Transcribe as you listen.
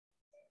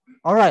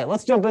All right,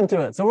 let's jump into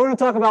it. So we're going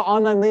to talk about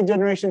online lead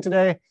generation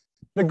today.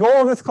 The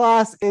goal of this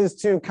class is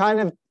to kind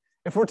of,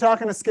 if we're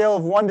talking a scale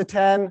of 1 to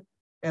 10,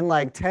 and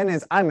like 10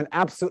 is I'm an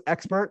absolute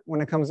expert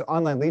when it comes to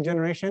online lead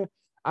generation,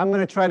 I'm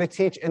going to try to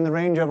teach in the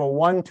range of a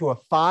 1 to a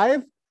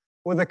 5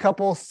 with a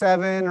couple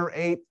 7 or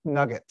 8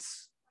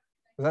 nuggets.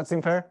 Does that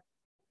seem fair?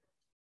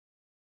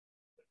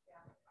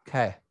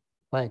 Okay,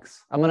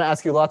 thanks. I'm going to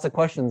ask you lots of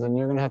questions and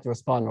you're going to have to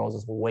respond or I'll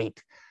just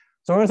wait.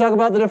 So we're going to talk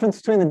about the difference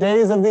between the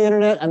days of the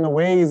internet and the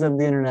ways of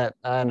the internet.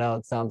 I know,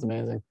 it sounds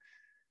amazing.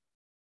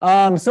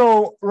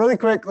 So really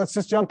quick, let's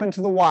just jump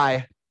into the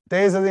why.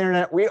 Days of the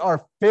internet. We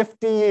are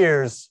 50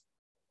 years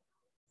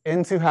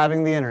into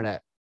having the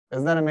internet.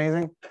 Isn't that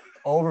amazing?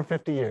 Over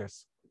 50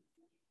 years.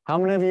 How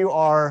many of you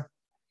are,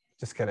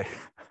 just kidding,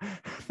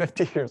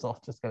 50 years old,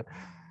 just kidding.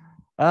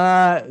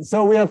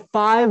 So we have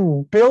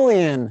 5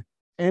 billion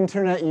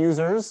internet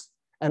users.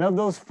 And of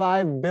those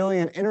 5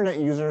 billion internet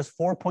users,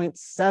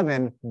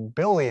 4.7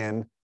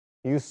 billion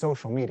use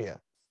social media.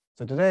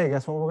 So today,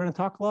 guess what we're going to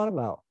talk a lot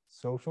about?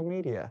 Social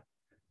media.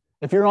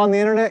 If you're on the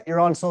internet, you're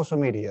on social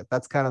media.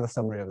 That's kind of the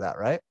summary of that,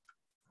 right?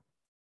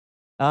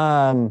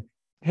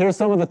 Here's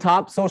some of the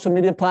top social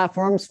media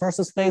platforms. First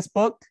is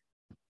Facebook,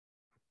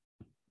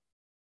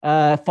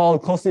 followed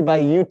closely by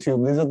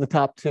YouTube. These are the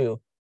top 2.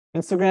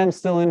 Instagram's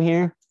still in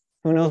here.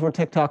 Who knows where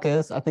TikTok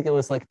is? I think it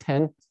was like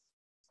 10.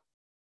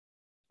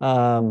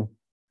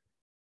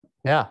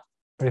 Yeah,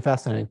 pretty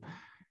fascinating.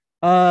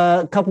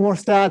 A couple more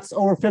stats.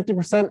 Over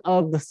 50%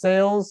 of the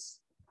sales.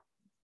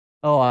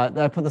 Oh,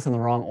 I put this in the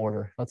wrong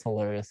order. That's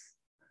hilarious.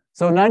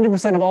 So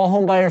 90% of all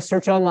home buyers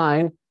search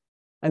online,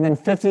 and then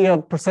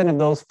 50% of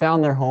those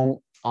found their home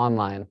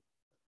online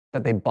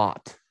that they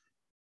bought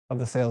of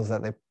the sales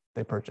that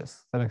they purchased.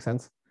 Does that make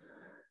sense?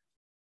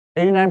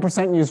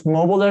 89% use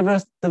mobile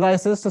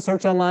devices to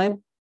search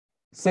online.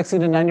 60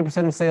 to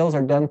 90% of sales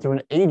are done through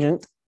an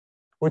agent,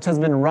 which has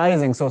been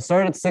rising. So it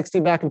started at 60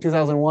 back in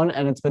 2001,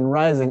 and it's been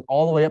rising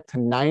all the way up to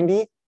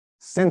 90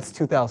 since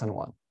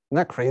 2001. Isn't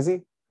that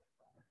crazy?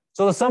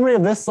 So the summary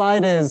of this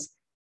slide is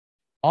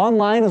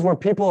online is where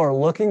people are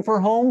looking for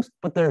homes,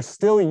 but they're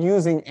still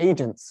using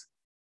agents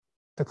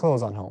to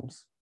close on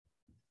homes.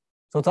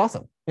 So it's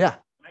awesome. Yeah.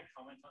 Can I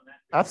comment on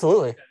that?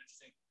 Absolutely.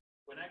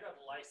 When I got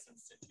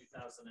licensed in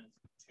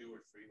 2002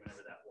 or 3,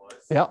 whenever that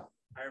was, yeah,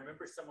 I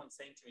remember someone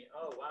saying to me,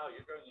 "Oh, wow,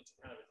 you're going into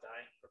kind of a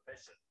dying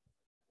profession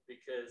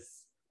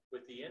because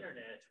with the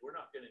internet, we're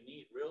not going to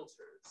need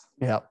realtors."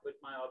 Yeah. But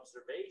my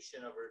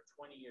observation over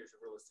 20 years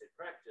of real estate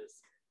practice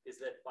is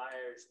that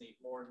buyers need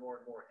more and more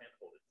and more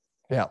handholding.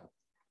 Yeah.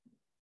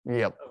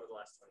 Yep. Over the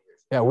last 20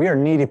 years. Yeah, we are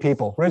needy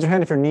people. Raise your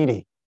hand if you're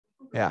needy.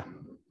 Yeah.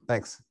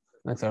 Thanks.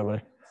 Thanks,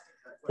 everybody.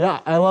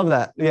 Yeah, I love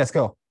that. Yes,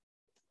 go.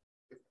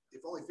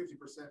 If only 50%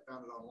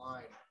 found it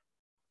online,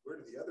 where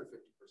did the other 50%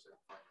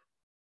 find it?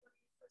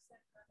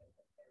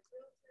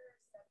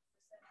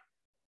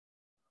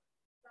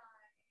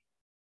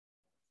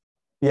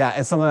 Yeah,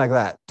 it's something like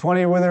that.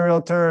 20 with a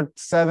realtor,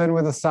 7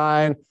 with a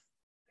sign.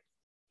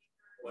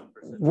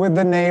 1%. With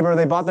the neighbor,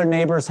 they bought their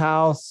neighbor's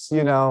house,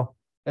 you know,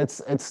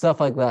 it's stuff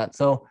like that.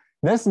 So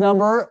this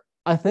number,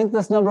 I think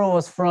this number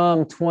was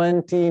from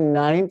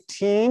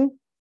 2019.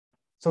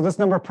 So this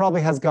number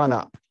probably has gone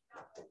up.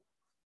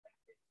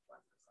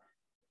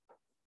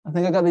 I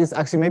think I got these,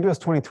 actually, maybe it was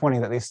 2020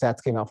 that these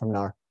stats came out from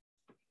NAR.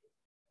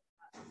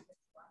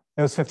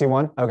 It was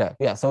 51? Okay,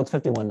 yeah, so it's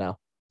 51 now.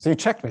 So you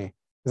checked me. Is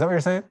that what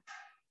you're saying?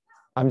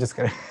 I'm just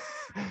kidding.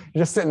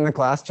 You're just sitting in the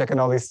class checking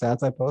all these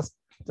stats I post.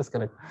 Just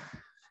kidding.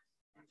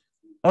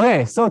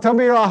 Okay, so tell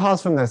me your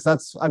ahas from this.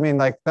 That's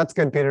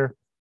good, Peter.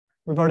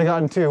 We've already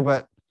gotten 2,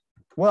 but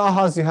what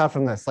ahas do you have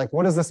from this? Like,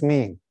 what does this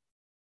mean?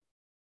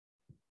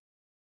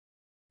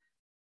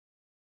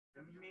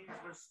 It means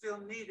we're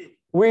still needed.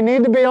 We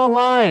need to be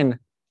online,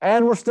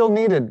 and we're still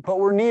needed, but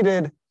we're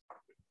needed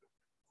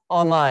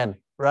online,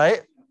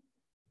 right?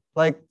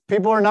 Like,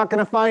 people are not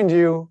going to find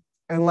you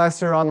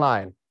unless you're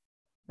online,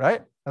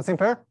 right? That seem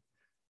fair?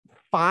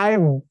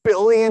 5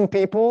 billion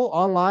people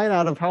online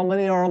out of how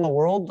many are in the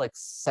world? Like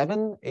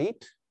 7,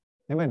 8?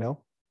 Anybody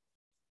know?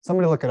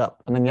 Somebody look it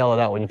up and then yell it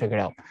out when you figure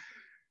it out.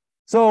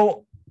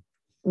 So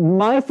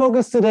my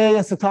focus today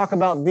is to talk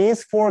about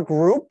these 4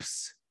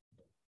 groups,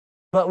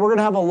 but we're going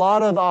to have a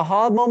lot of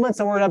aha moments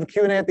and we're going to have a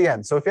Q&A at the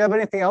end. So if you have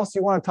anything else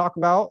you want to talk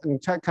about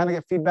and kind of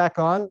get feedback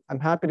on, I'm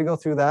happy to go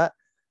through that.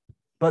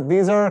 But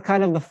these are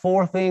kind of the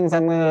 4 things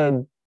I'm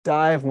going to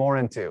dive more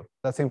into. Does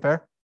that seem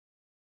fair?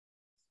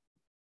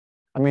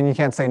 I mean, you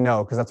can't say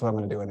no because that's what I'm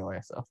going to do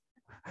anyway. So,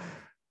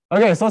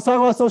 okay, so let's talk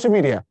about social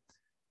media.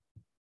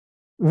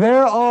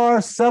 There are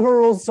several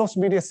rules of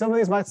social media. Some of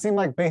these might seem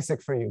like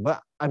basic for you,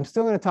 but I'm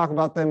still going to talk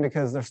about them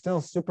because they're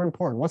still super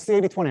important. What's the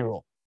 80-20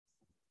 rule?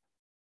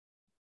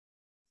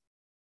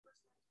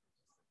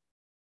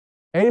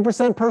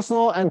 80%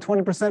 personal and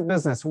 20%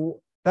 business.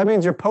 That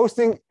means you're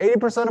posting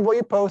 80% of what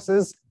you post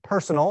is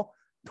personal,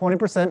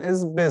 20%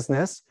 is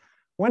business.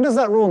 When does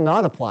that rule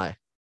not apply?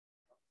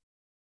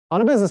 On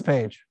a business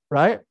page,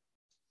 right?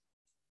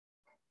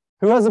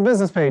 Who has a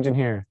business page in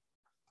here?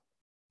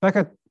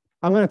 Becca,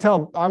 I'm going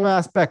to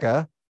ask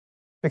Becca,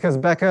 because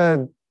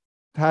Becca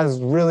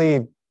has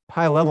really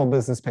high-level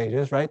business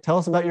pages, right? Tell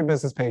us about your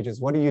business pages.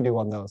 What do you do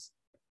on those?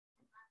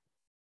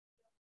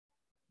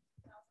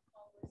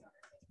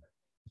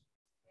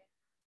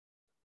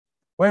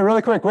 Wait,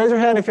 really quick, raise your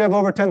hand if you have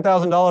over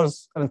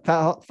 $10,000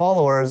 in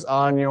followers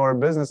on your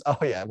business. Oh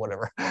yeah,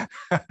 whatever.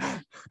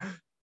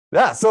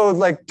 Yeah, so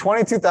like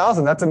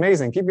 22,000, that's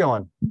amazing. Keep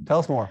going. Tell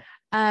us more.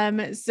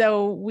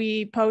 So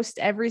we post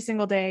every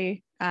single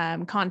day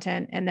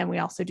content, and then we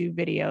also do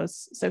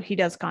videos. So he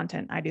does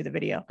content, I do the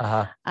video.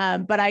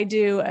 But I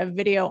do a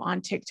video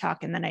on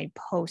TikTok and then I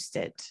post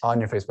it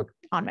on your Facebook.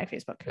 On my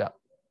Facebook. Yeah.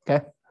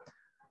 Okay.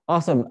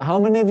 Awesome. How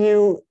many of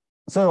you,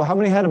 so how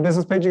many had a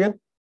business page again?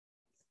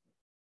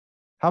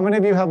 How many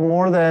of you have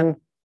more than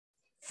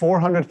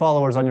 400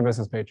 followers on your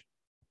business page?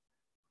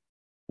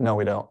 No,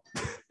 we don't.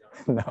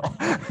 No.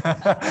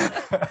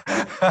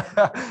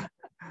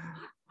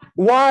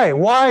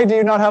 Why do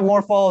you not have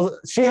more followers?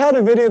 She had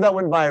a video that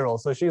went viral,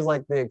 so she's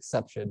like the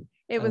exception.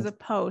 It was a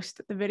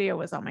post. The video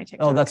was on my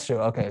TikTok. Oh, that's true.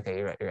 Okay,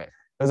 you're right. There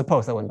was a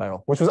post that went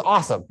viral, which was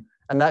awesome.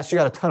 And that she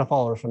got a ton of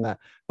followers from that.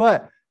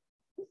 But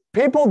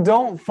people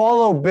don't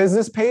follow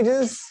business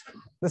pages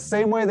the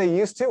same way they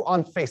used to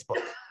on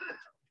Facebook.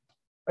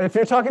 If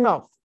you're talking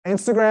about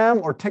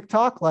Instagram or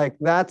TikTok, like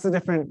that's a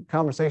different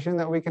conversation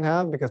that we can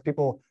have because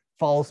people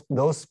follow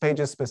those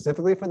pages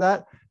specifically for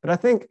that. But I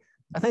think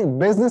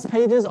business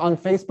pages on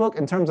Facebook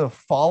in terms of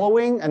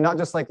following and not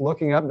just like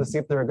looking up to see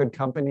if they're a good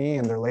company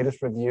and their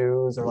latest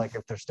reviews or like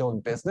if they're still in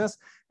business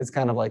is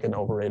kind of like an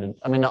overrated,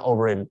 I mean, not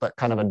overrated, but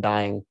kind of a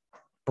dying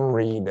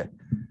breed.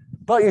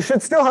 But you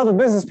should still have a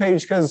business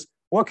page because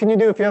what can you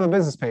do if you have a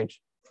business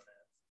page?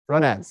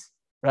 Run ads,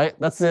 right?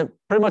 That's it.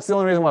 Pretty much the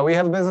only reason why we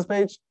have a business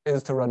page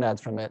is to run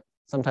ads from it.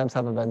 Sometimes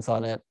have events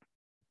on it,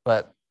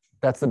 but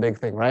that's the big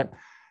thing, right?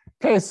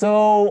 Okay,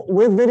 so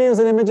with videos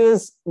and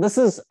images,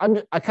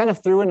 I kind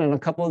of threw in a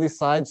couple of these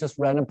slides, just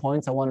random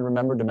points I want to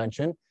remember to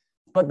mention.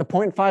 But the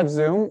 0.5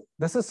 zoom,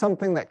 this is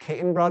something that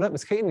Kaiten brought up.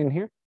 Is Kaiten in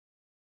here?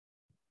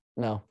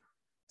 No.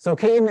 So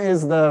Kaiten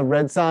is the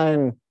Red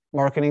Sign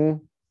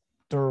marketing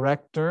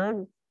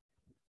director.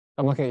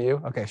 I'm looking at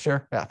you. Okay,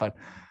 sure. Yeah,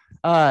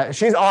 fine.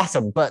 She's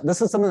awesome, but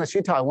this is something that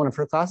she taught in one of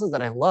her classes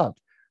that I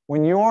loved.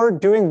 When you're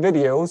doing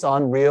videos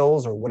on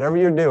Reels or whatever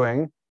you're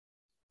doing,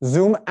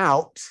 zoom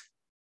out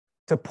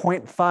to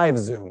 0.5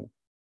 zoom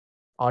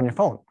on your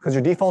phone because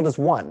your default is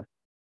 1.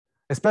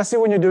 Especially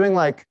when you're doing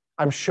like,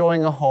 I'm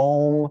showing a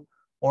home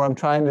or I'm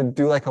trying to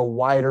do like a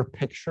wider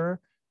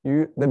picture,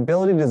 the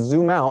ability to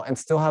zoom out and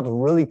still have a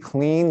really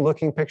clean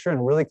looking picture and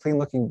a really clean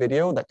looking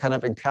video that kind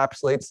of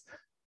encapsulates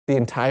the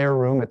entire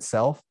room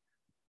itself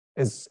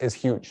is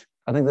huge.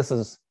 I think this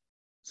is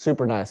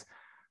super nice.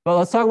 But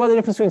let's talk about the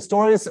difference between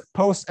stories,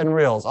 posts, and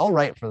reels. I'll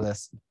write for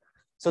this.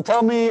 So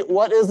tell me,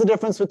 what is the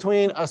difference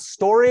between a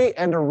story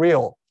and a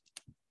reel?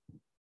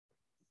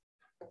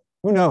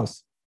 Who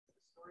knows?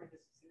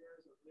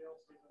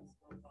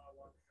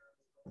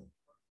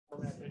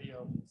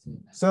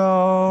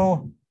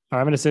 So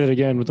I'm going to say that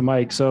again with the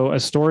mic. So a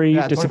story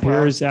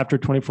disappears after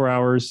 24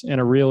 hours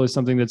and a reel is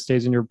something that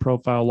stays in your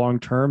profile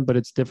long-term, but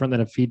it's different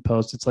than a feed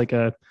post. It's like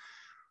a,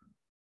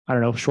 I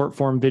don't know, short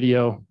form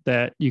video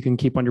that you can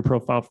keep on your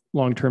profile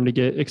long-term to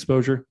get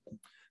exposure.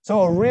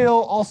 So a reel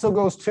also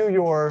goes to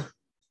your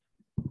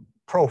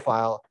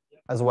profile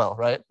as well,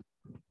 right?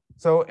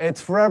 So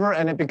it's forever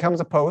and it becomes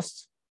a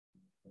post,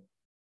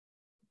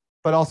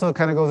 but also it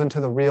kind of goes into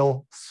the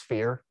reel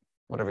sphere,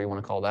 whatever you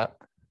want to call that.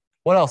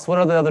 What else? What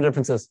are the other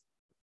differences?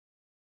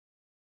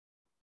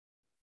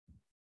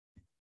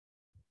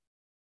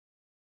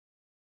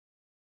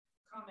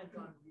 Comment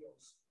on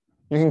reels.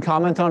 You can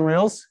comment on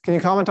reels. Can you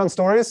comment on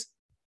stories?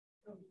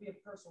 It would be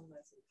a personal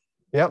message.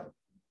 Yep.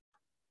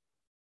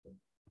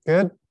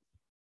 Good.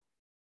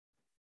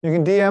 You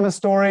can DM a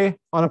story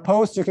on a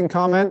post. You can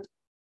comment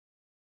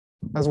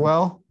as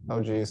well.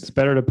 Oh, geez. It's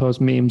better to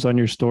post memes on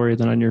your story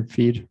than on your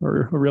feed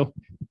or a reel.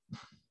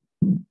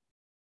 I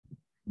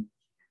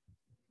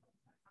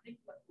think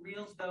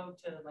reels go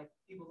to like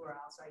people who are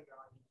outside your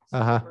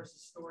audience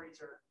versus stories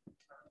are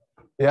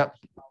yep.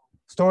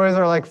 Stories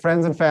are like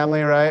friends and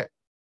family, right?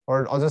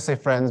 Or I'll just say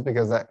friends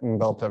because that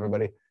envelops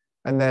everybody.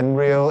 And then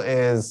reel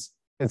is,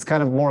 it's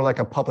kind of more like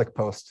a public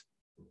post,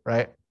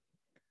 right?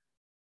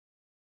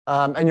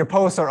 And your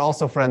posts are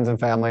also friends and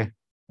family.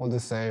 We'll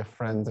just say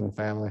friends and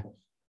family.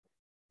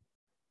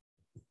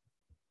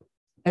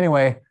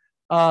 Anyway,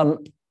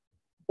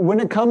 when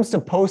it comes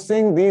to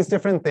posting these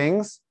different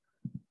things,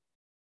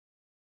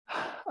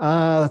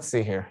 let's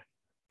see here.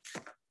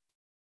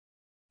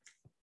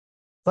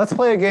 Let's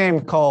play a game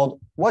called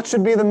What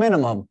Should Be the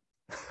Minimum?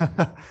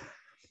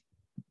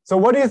 So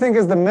what do you think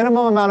is the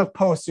minimum amount of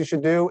posts you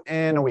should do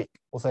in a week?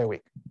 We'll say a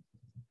week.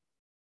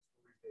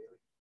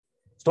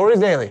 Stories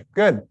daily.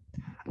 Good.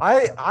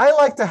 I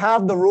like to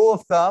have the rule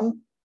of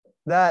thumb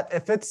that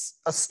if it's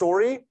a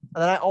story,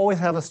 then I always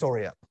have a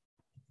story up.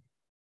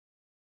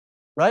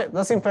 Right? Does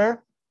that seem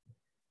fair?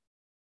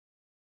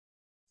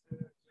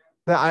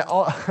 That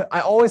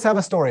I always have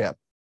a story up.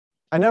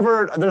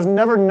 There's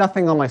never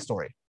nothing on my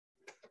story.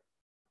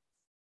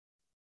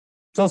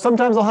 So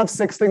sometimes I'll have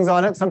 6 things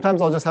on it.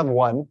 Sometimes I'll just have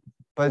 1,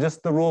 but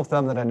just the rule of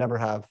thumb that I never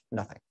have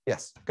nothing.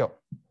 Yes, go.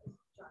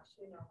 Josh,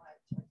 you know what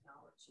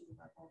technology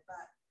level,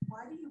 but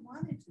why do you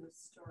want to do a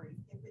story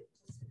if it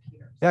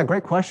disappears? Yeah,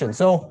 great question.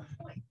 So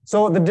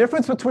the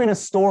difference between a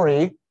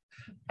story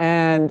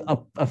and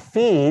a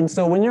feed,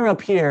 so when you're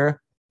up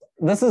here,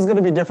 this is going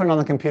to be different on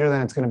the computer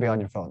than it's going to be on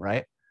your phone,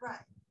 right? Right.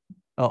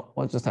 Oh,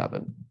 what just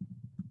happened?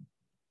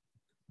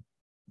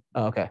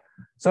 Oh, okay.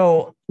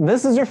 So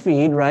this is your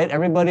feed, right?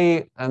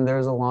 Everybody, and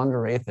there's a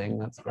lingerie thing.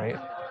 That's great.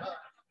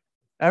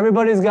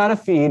 Everybody's got a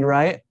feed,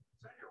 right?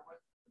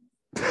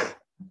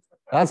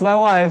 That's my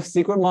wife,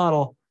 secret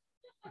model.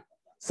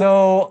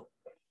 So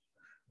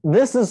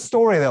this is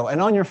story though.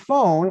 And on your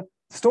phone,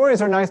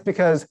 stories are nice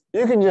because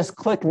you can just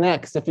click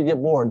next if you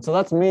get bored. So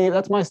that's me.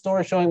 That's my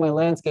story showing my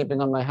landscaping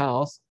on my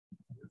house,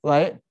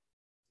 right?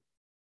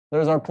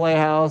 There's our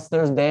playhouse.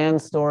 There's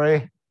Dan's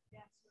story.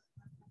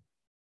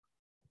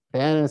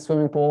 Dan in a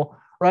swimming pool,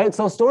 right?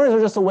 So stories are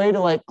just a way to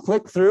like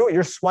click through.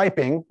 You're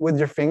swiping with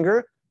your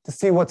finger to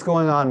see what's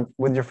going on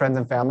with your friends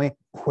and family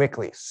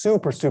quickly,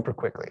 super, super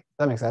quickly.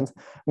 That makes sense.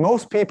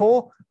 Most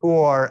people who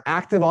are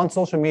active on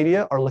social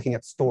media are looking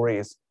at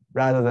stories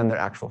rather than their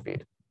actual feed.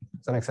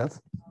 Does that make sense?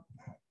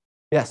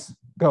 Yes,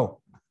 go.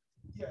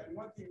 Yeah, and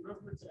one thing, real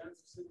quick to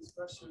answer Sydney's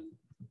question,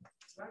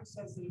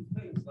 time-sensitive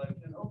things like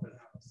an open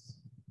house.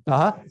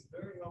 It's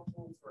very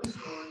helpful for a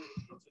story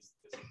that just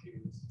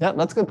disappears. Yeah,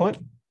 that's a good point.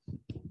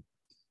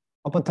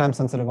 I'll put time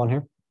sensitive on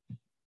here.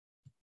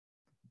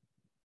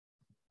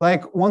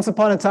 Like once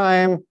upon a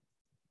time,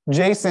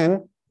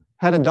 Jason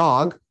had a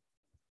dog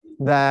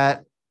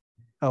that,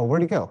 oh,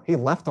 where'd he go? He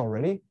left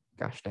already?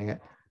 Gosh dang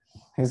it.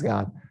 He's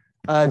gone.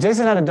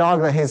 Jason had a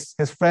dog that his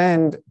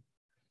friend,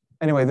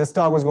 anyway, this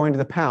dog was going to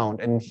the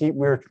pound and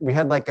we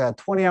had like a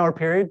 20-hour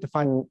period to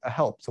find a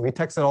help. So we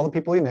texted all the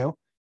people he knew.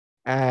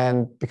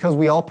 And because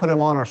we all put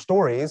him on our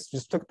stories,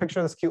 just took a picture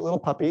of this cute little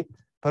puppy,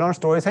 put on our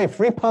stories, hey,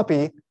 free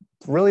puppy.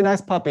 It's a really nice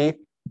puppy.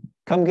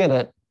 Come get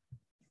it.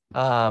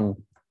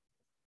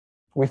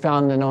 We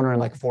found an owner in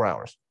like 4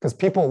 hours because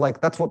people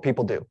that's what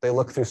people do. They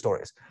look through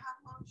stories.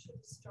 How long should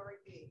the story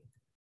be?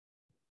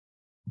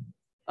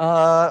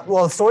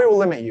 Well, the story will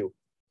limit you.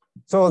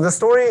 So the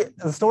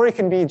story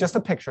can be just a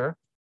picture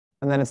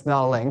and then it's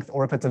not a length,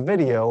 or if it's a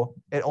video,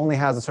 it only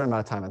has a certain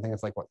amount of time. I think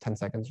it's like what, 10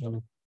 seconds or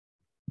something.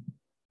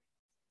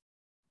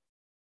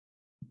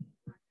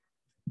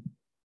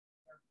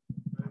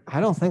 I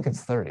don't think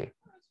it's 30.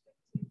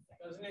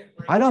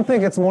 I don't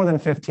think it's more than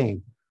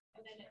 15.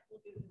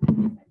 So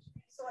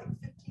like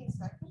 15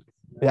 seconds?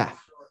 Yeah,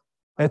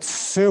 it's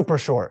super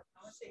short.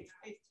 I would say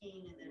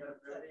 15 and then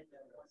cut it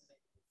in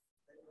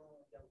 1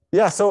 minute.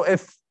 Yeah, so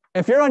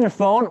if you're on your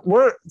phone,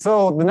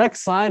 so the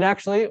next slide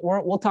actually,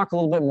 we'll talk a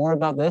little bit more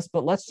about this,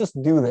 but let's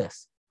just do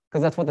this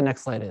because that's what the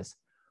next slide is.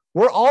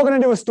 We're all going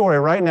to do a story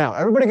right now.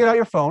 Everybody get out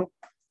your phone,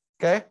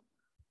 okay?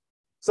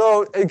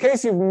 So in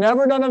case you've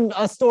never done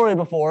a story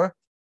before,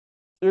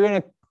 you're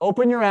going to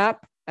open your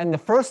app, and the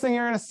first thing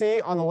you're going to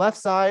see on the left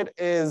side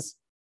is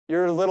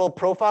your little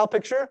profile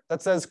picture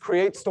that says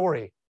create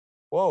story.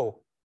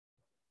 Whoa.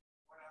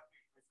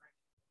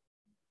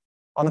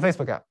 On the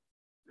Facebook app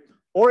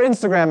or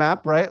Instagram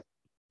app, right?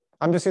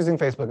 I'm just using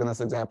Facebook in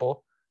this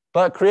example,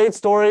 but create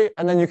story.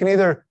 And then you can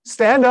either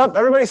stand up,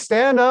 everybody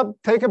stand up,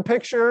 take a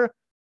picture,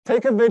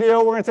 take a video.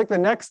 We're going to take the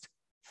next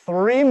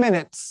 3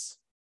 minutes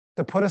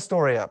to put a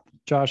story up.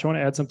 Josh, I want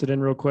to add something in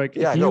real quick.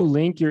 Yeah, if you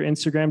link your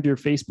Instagram to your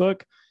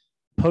Facebook,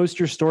 post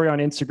your story on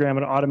Instagram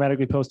and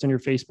automatically post on your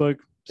Facebook.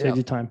 Saves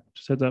you time.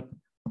 Just heads up.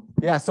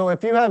 Yeah, so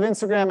if you have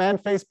Instagram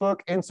and Facebook,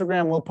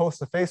 Instagram will post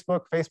to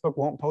Facebook. Facebook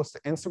won't post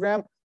to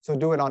Instagram. So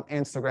do it on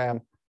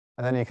Instagram,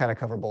 and then you kind of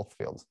cover both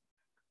fields.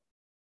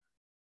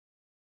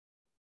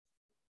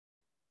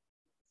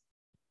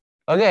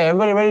 Okay,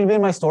 everybody ready to be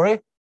in my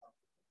story?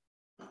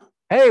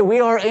 Hey, we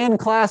are in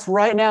class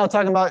right now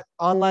talking about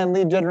online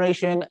lead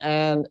generation,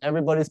 and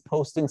everybody's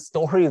posting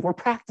stories. We're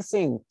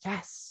practicing.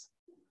 Yes.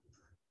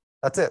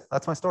 That's it.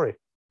 That's my story.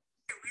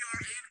 We are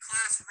in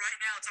class right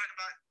now talking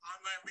about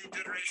online lead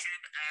generation,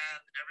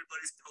 and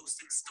everybody's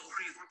posting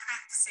stories. We're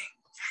practicing.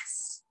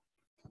 Yes.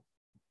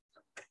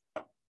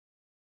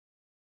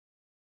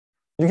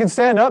 You can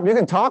stand up. You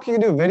can talk. You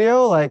can do a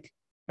video. Like,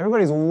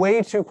 everybody's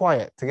way too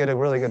quiet to get a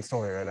really good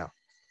story right now.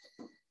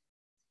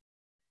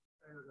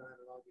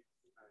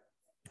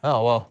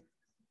 Oh, well,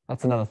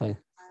 that's another thing.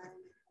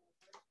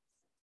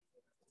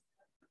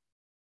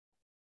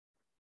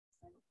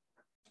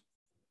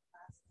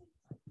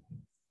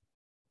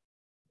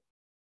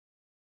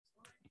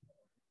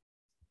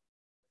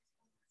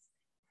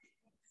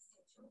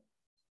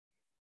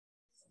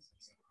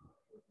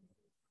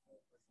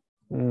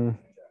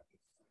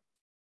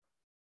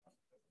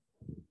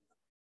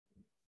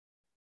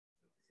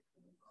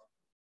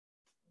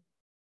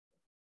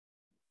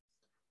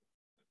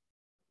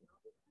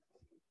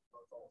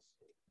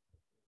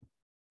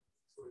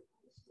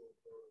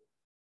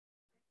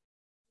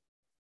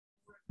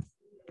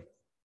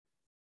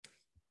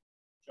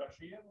 Josh,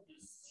 are you able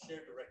to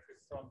share directly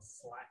from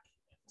Slack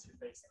into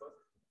Facebook?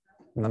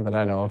 None that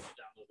I know of.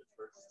 Download it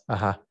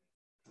first.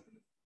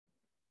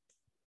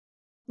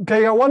 Okay,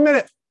 you got 1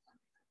 minute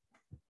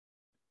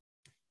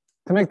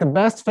to make the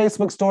best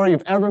Facebook story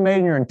you've ever made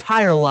in your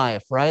entire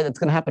life, right? It's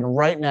going to happen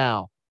right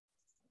now.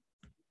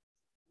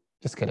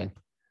 Just kidding.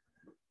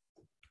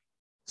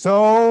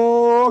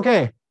 So,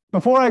 okay,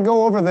 before I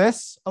go over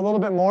this a little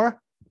bit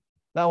more,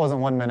 that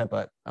wasn't 1 minute,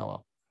 but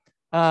oh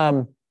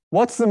well.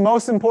 What's the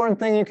most important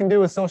thing you can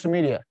do with social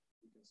media?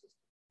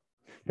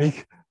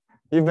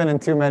 You've been in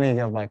too many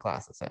of my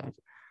classes, haven't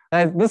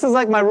you? This is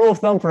like my rule of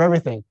thumb for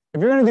everything.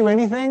 If you're going to do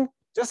anything,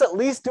 just at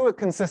least do it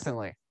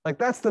consistently. Like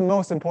that's the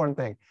most important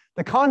thing.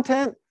 The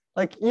content,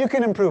 like you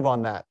can improve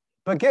on that,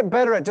 but get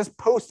better at just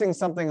posting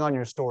something on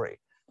your story.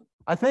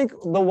 I think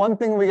the one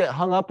thing we get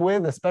hung up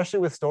with, especially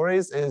with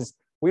stories, is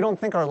we don't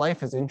think our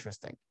life is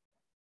interesting.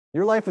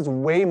 Your life is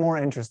way more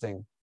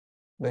interesting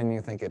than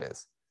you think it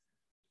is.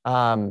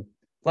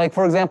 Like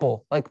for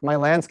example, like my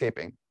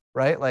landscaping,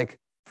 right? Like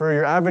for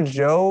your average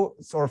Joe,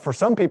 or for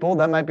some people,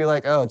 that might be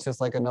like, oh, it's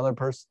just like another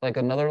person, like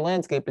another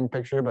landscaping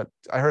picture. But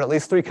I heard at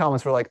least 3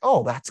 comments were like,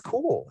 oh, that's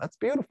cool. That's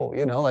beautiful.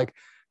 You know, like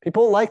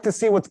people like to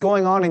see what's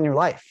going on in your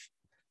life,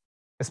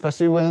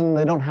 especially when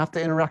they don't have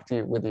to interact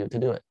with you to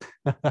do it.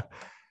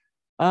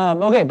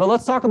 Okay, but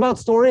let's talk about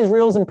stories,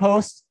 reels, and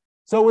posts.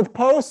 So with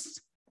posts,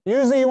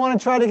 usually you want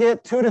to try to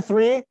get 2 to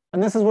 3,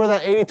 and this is where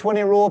that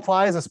 80-20 rule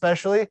applies,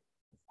 especially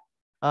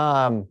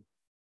 2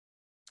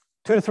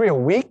 to 3 a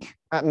week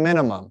at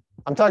minimum.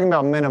 I'm talking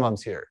about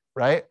minimums here,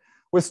 right?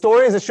 With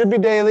stories, it should be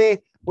daily.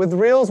 With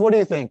reels, what do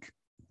you think?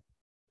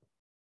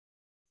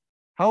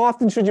 How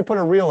often should you put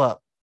a reel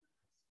up?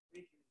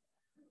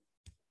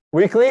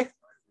 Weekly?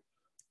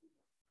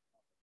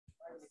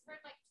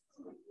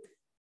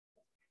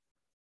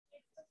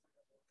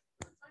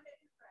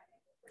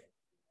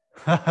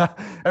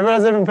 Everyone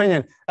has a different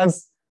opinion.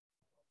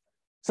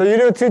 So you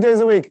do it 2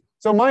 days a week.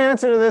 So my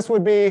answer to this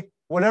would be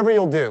whatever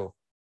you'll do,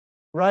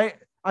 right?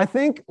 I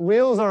think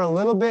reels are a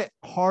little bit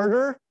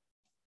harder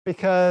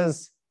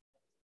because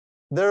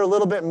they're a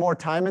little bit more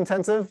time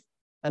intensive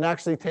and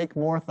actually take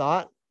more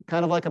thought,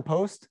 kind of like a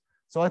post.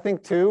 So I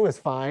think 2 is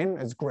fine,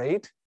 it's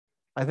great.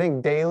 I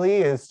think daily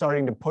is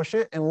starting to push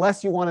it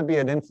unless you want to be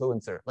an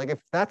influencer. Like if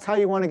that's how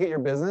you want to get your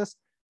business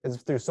is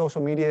through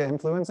social media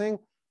influencing,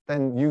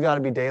 then you got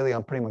to be daily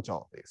on pretty much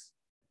all of these,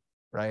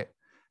 right?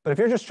 But if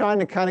you're just trying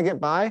to kind of get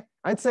by,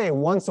 I'd say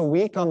once a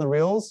week on the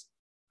reels.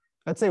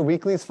 I'd say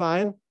weekly is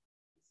fine.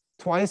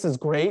 Twice is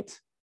great.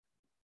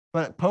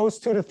 But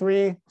post 2 to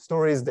 3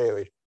 stories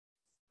daily.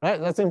 All right,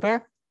 that seem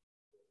fair?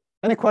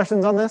 Any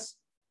questions on this?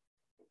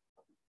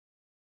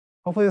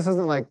 Hopefully this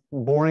isn't like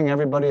boring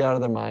everybody out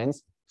of their minds.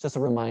 It's just a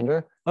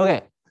reminder.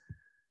 Okay.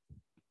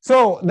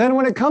 So then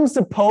when it comes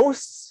to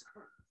posts,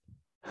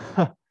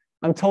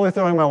 I'm totally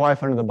throwing my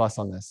wife under the bus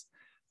on this.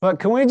 But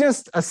can we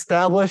just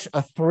establish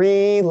a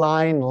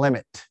 3-line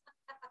limit?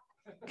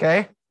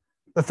 Okay?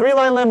 The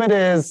 3-line limit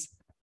is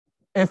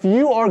if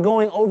you are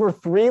going over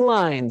 3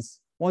 lines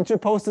once your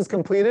post is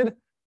completed,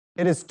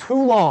 it is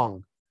too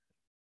long,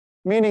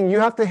 meaning you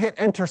have to hit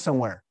enter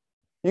somewhere.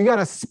 You got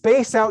to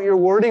space out your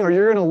wording or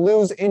you're going to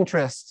lose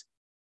interest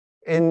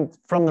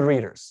from the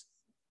readers.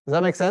 Does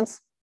that make sense?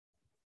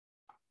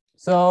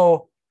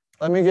 So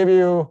let me give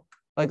you,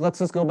 like, let's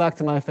just go back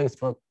to my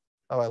Facebook.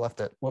 Oh, I left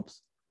it.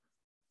 Whoops.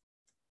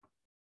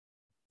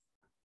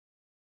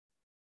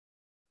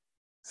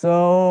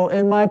 So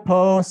in my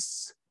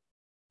posts,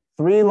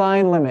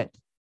 3-line limit.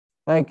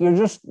 Like you're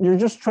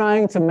just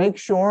trying to make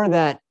sure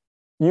that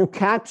you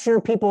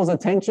capture people's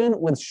attention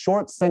with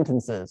short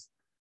sentences,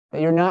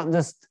 that you're not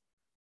just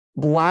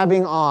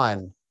blabbing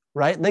on,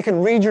 right? They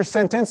can read your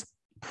sentence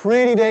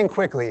pretty dang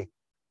quickly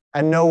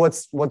and know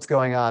what's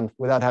going on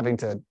without having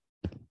to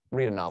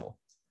read a novel.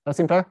 That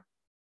seem fair?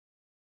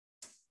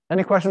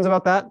 Any questions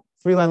about that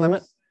 3-line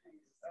limit?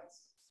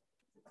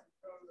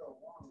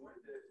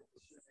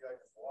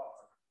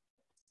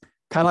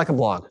 Kind of like a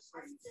blog.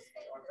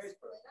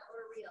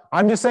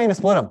 I'm just saying to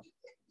split them.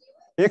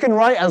 You can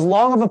write as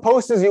long of a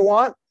post as you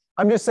want.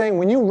 I'm just saying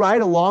when you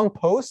write a long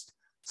post,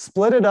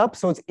 split it up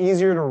so it's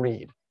easier to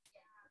read.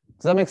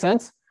 Does that make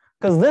sense?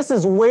 Because this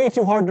is way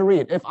too hard to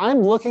read. If I'm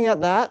looking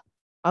at that,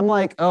 I'm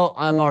like, oh,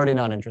 I'm already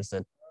not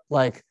interested.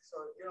 Like, so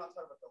you're not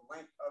talking about the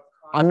length of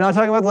content. I'm not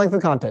talking about the length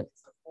of content.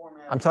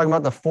 I'm talking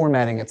about the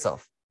formatting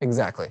itself.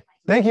 Exactly.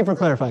 Thank you for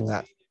clarifying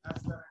that.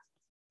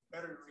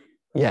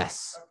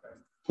 Yes.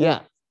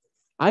 Yeah.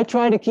 I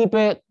try to keep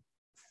it,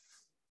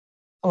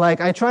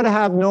 like I try to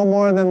have no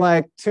more than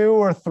like 2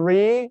 or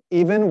 3,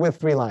 even with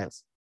 3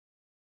 lines.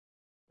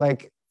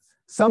 Like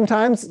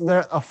sometimes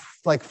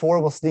like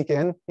 4 will sneak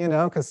in, you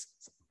know, because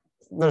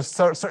there's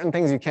certain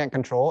things you can't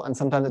control. And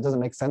sometimes it doesn't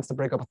make sense to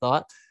break up a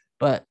thought.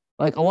 But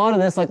like a lot of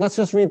this, like, let's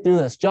just read through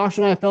this. Josh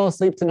and I fell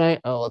asleep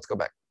tonight. Oh, let's go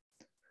back.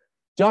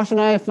 Josh and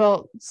I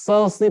fell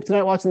asleep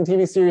tonight watching the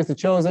TV series The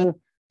Chosen.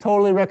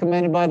 Totally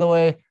recommended, by the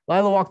way.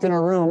 Lila walked in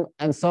our room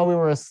and saw we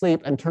were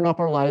asleep and turned off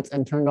our lights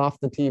and turned off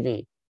the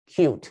TV.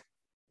 Cute.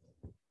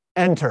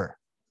 Enter.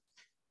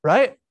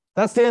 Right?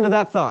 That's the end of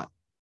that thought.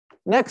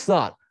 Next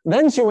thought.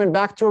 Then she went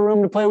back to her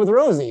room to play with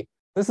Rosie.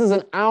 This is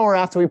an hour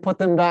after we put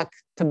them back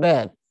to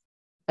bed.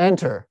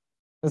 Enter.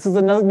 This is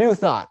a new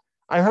thought.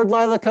 I heard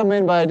Lila come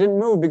in, but I didn't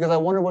move because I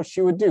wondered what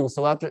she would do.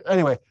 So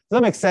anyway, does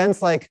that make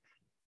sense? Like,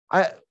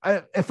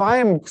 if I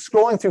am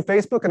scrolling through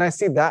Facebook and I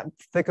see that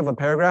thick of a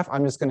paragraph,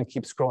 I'm just going to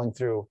keep scrolling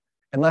through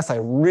unless I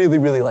really,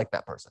 really like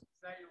that person. Is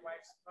that your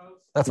wife's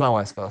post? That's my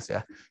wife's post,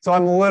 yeah. So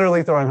I'm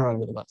literally throwing her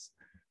under the bus,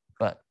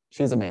 but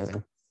she's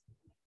amazing.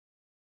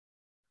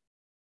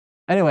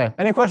 Anyway,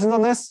 any questions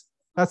on this?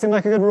 That seemed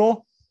like a good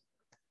rule.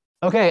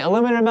 Okay, a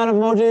limited amount of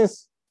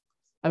emojis.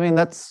 I mean,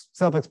 that's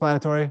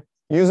self-explanatory.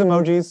 Use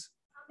emojis.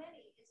 How many?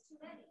 It's too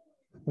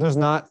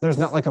many. There's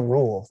not like a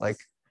rule. Like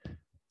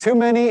too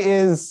many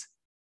is,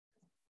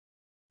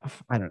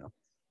 I don't know.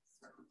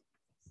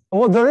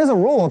 Well, there is a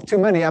rule of too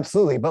many,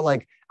 absolutely. But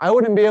like, I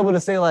wouldn't be able to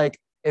say like,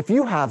 if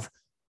you have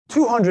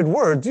 200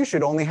 words, you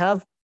should only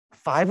have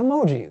 5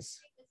 emojis.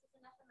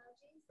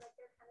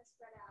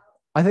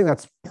 I think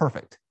that's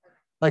perfect.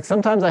 Like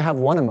sometimes I have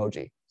 1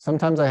 emoji.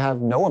 Sometimes I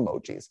have no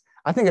emojis.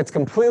 I think it's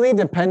completely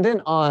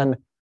dependent on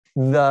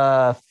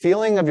the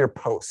feeling of your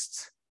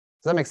posts.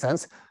 Does that make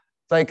sense?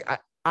 Like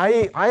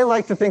I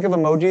like to think of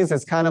emojis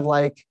as kind of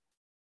like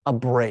a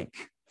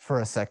break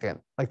for a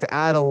second, like to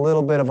add a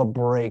little bit of a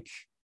break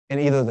in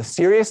either the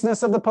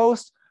seriousness of the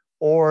post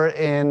or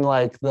in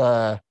like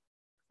or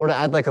to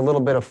add like a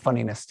little bit of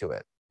funniness to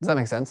it. Does that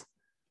make sense?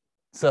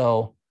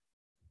 So,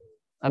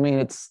 I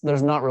mean,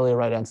 there's not really a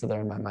right answer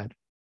there in my mind.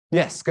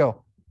 Yes,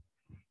 go.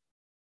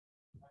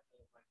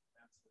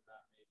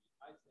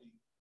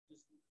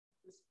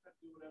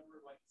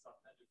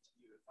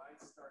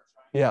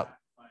 Yeah.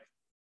 Like,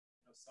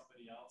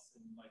 somebody else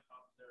and like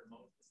copy their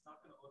emoji, it's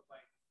not going to look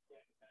like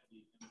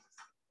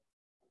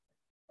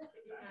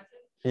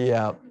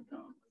Yeah.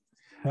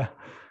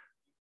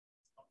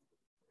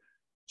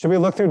 Should we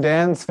look through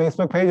Dan's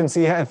Facebook page and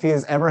see if he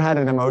has ever had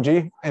an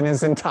emoji in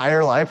his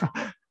entire life?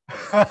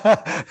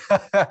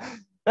 Yeah,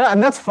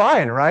 and that's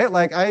fine, right?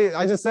 Like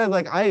I just said,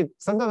 like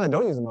sometimes I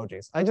don't use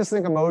emojis. I just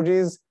think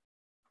emojis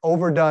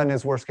overdone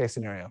is worst case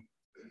scenario.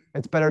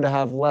 It's better to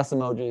have less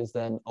emojis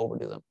than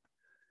overdo them.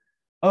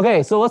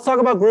 Okay, so let's talk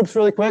about groups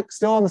really quick.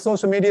 Still on the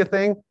social media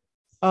thing.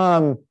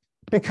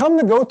 Become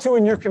the go-to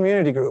in your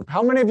community group.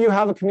 How many of you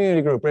have a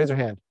community group? Raise your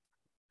hand.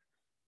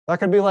 That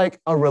could be like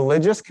a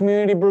religious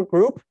community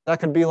group. That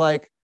could be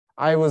like,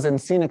 I was in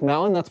Scenic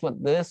Mountain. That's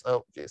what this,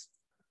 oh geez.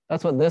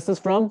 That's what this is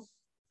from.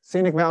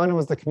 Scenic Mountain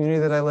was the community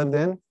that I lived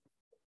in.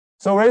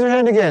 So raise your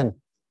hand again.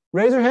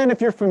 Raise your hand if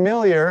you're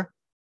familiar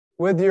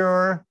with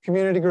your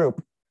community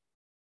group.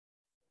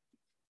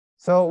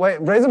 So wait,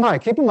 raise them high,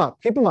 keep them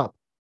up, keep them up.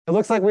 It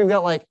looks like we've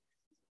got like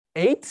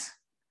 8.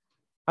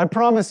 I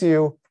promise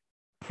you,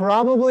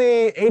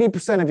 probably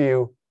 80% of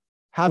you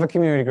have a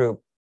community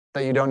group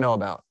that you don't know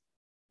about,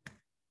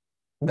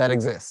 that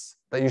exists,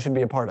 that you should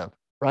be a part of,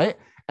 right?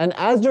 And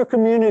as your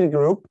community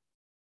group,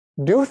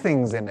 do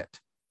things in it.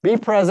 Be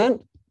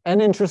present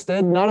and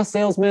interested, not a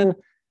salesman.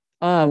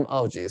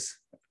 Oh geez,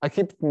 I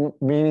keep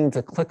meaning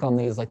to click on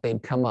these like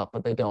they'd come up,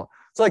 but they don't.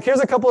 So like,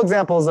 here's a couple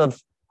examples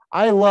of,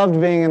 I loved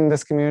being in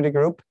this community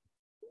group.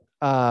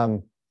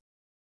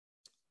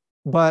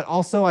 But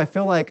also I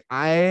feel like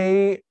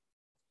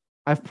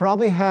I've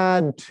probably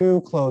had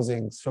 2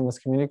 closings from this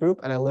community group,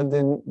 and I lived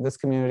in this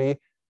community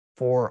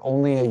for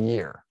only a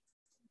year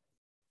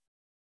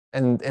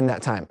and in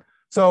that time.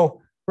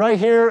 So right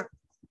here,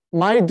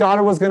 my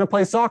daughter was going to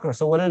play soccer.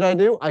 So what did I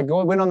do? I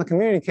went on the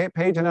community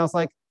page and I was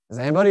like, is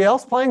anybody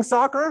else playing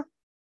soccer?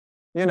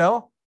 You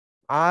know,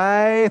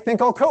 I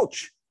think I'll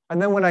coach.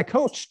 And then when I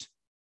coached,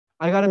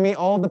 I got to meet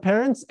all the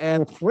parents,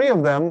 and 3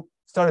 of them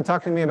started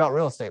talking to me about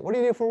real estate. What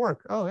do you do for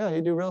work? Oh yeah,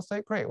 you do real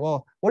estate? Great.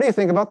 Well, what do you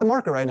think about the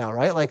market right now,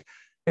 right? Like,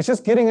 it's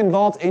just getting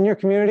involved in your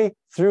community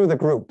through the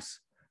groups,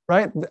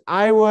 right?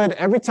 I would,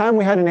 every time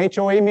we had an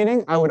HOA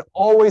meeting, I would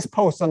always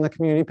post on the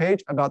community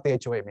page about the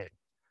HOA meeting.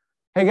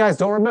 Hey guys,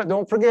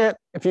 don't forget,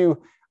 if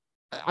you,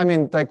 I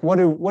mean, like, what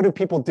do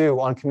people do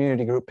on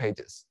community group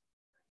pages?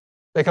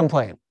 They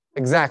complain.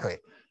 Exactly,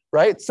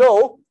 right?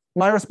 So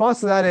my response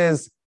to that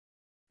is,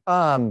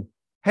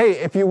 hey,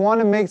 if you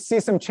want to see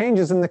some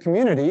changes in the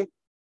community,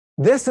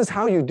 this is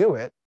how you do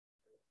it.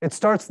 It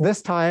starts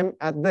this time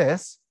at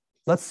this.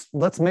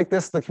 Let's make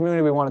this the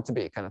community we want it to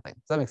be, kind of thing.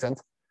 Does that make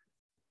sense?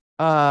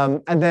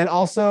 And then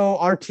also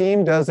our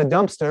team does a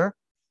dumpster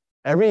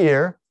every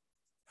year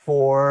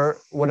for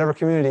whatever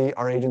community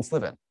our agents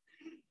live in.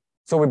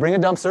 So we bring a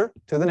dumpster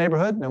to the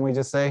neighborhood and we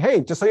just say, hey,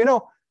 just so you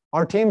know,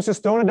 our team's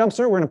just throwing a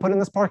dumpster. We're going to put it in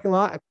this parking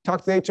lot. I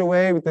talked to the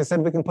HOA. They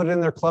said we can put it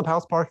in their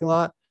clubhouse parking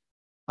lot.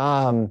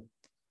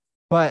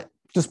 But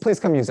just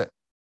please come use it.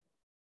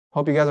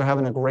 Hope you guys are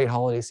having a great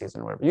holiday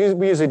season or whatever.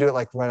 We usually do it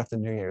like right after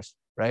New Year's,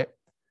 right?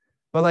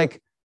 But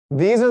like,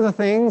 these are the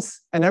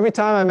things, and every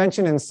time I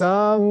mention in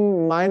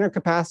some minor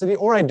capacity,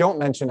 or I don't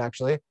mention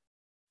actually,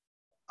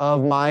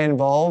 of my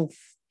involvement,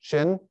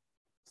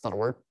 it's not a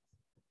word,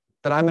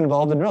 that I'm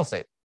involved in real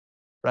estate,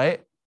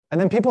 right? And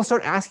then people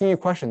start asking you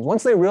questions.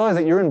 Once they realize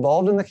that you're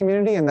involved in the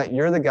community and that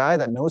you're the guy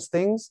that knows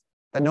things,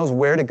 that knows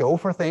where to go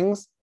for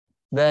things,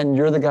 then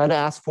you're the guy to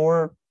ask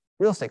for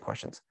real estate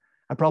questions.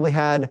 I probably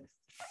had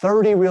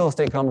 30 real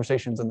estate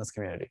conversations in this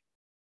community,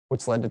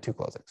 which led to 2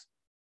 closings.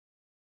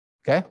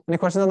 Okay, any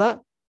questions on that?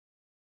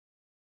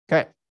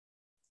 Okay.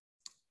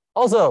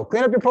 Also,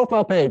 clean up your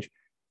profile page.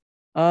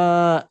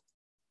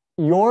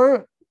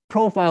 Your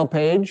profile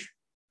page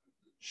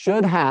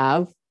should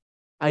have,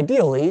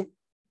 ideally,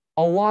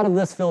 a lot of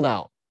this filled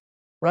out,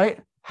 right?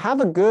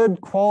 Have a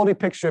good quality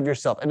picture of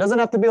yourself. It doesn't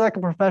have to be like a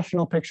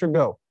professional picture.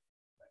 Go.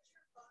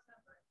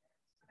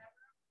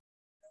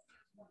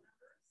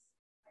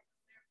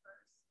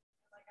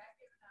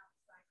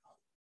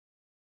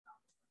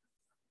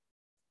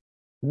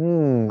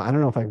 I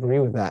don't know if I agree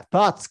with that.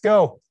 Thoughts?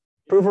 Go.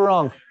 Prove her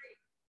wrong.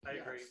 I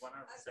agree 100%.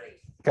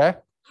 Okay.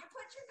 You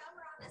put your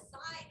number on the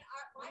side.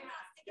 Why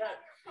not stick it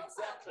on your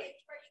profile page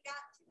where you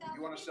got 2,000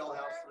 You want to sell a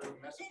house people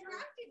through Messenger?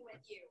 interacting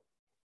with you?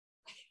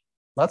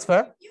 That's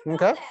fair. You know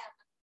Okay. them.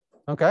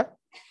 Okay.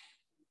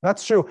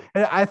 That's true.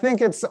 And I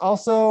think it's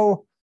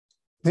also,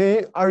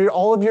 are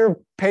all of your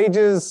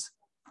pages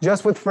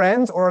just with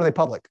friends or are they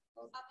public?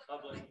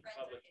 Public.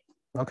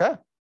 Okay.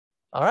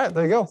 All right.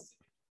 There you go.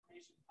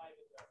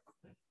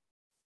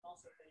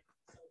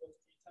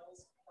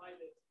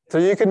 So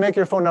you can make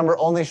your phone number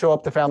only show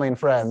up to family and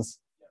friends.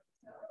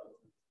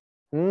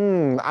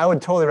 I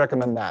would totally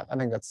recommend that. I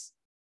think that's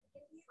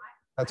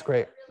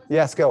great.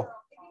 Yes, go. If you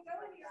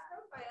go into your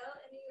profile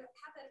and you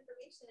have that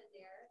information in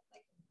there,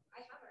 like I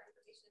have our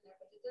information in there,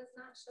 but it does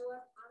not show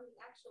up on the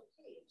actual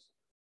page.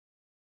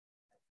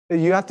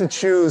 You have to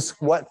choose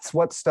what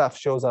stuff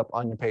shows up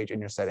on your page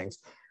in your settings.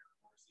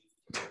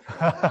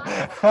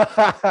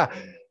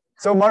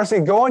 So Marcy,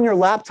 go on your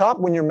laptop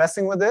when you're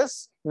messing with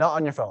this, not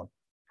on your phone.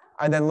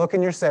 And then look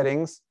in your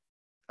settings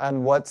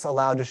and what's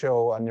allowed to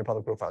show on your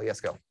public profile.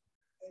 Yes, go.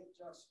 Hey,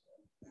 Josh,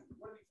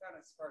 what have you found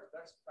as far as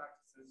best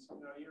practices?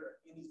 You know, you're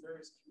in these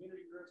various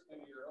community groups,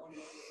 maybe your own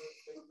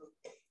neighborhood,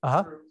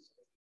 Facebook groups,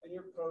 and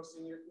you're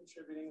posting, you're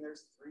contributing.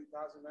 There's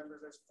 3,000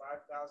 members, there's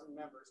 5,000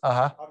 members.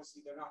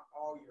 Obviously, they're not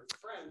all your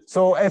friends.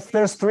 So if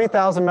there's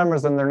 3,000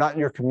 members, then they're not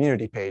your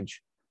community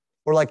page.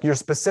 Or like your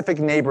specific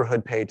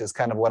neighborhood page is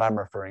kind of what I'm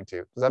referring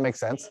to. Does that make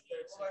sense?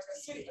 Like a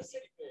city page.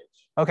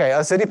 Okay,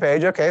 a city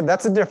page. Okay,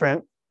 that's a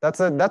different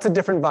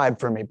vibe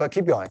for me. But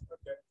keep going.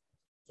 Okay,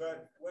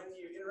 but when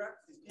you interact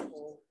with these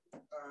people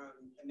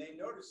and they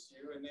notice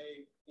you and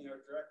they,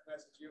 direct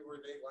message you or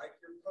they like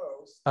your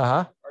post,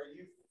 are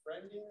you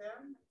friending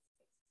them?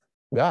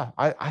 Yeah,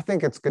 I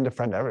think it's good to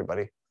friend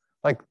everybody.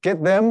 Like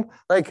get them.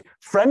 Like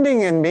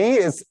friending in me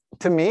is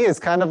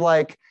kind of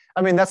like.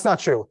 I mean, that's not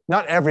true.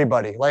 Not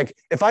everybody. Like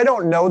if I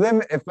don't know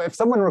them, if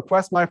someone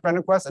requests my friend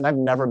request and I've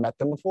never met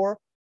them before,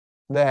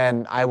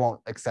 then I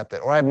won't accept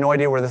it. Or I have no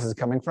idea where this is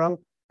coming from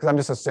because I'm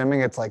just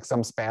assuming it's like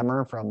some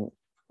spammer from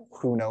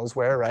who knows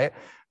where, right?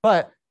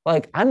 But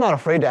like, I'm not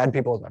afraid to add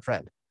people as my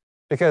friend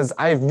because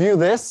I view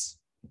this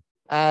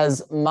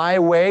as my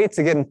way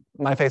to get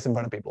my face in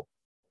front of people,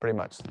 pretty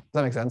much. Does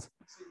that make sense?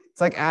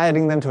 It's like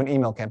adding them to an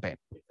email campaign.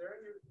 If they're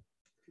in your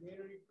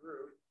community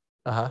group,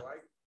 like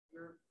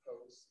your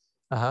posts,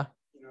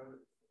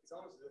 it's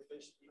almost as if they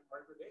should be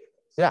part of your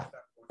database. Yeah.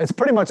 It's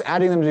pretty much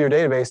adding them to your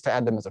database to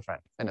add them as a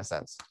friend in a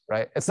sense,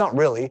 right? It's not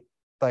really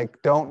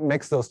like, don't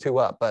mix those two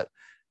up, but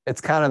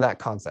it's kind of that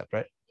concept,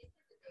 right?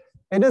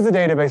 It is a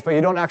database, but you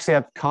don't actually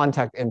have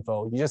contact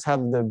info. You just have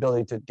the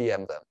ability to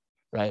DM them,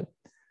 right?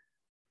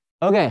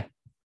 Okay.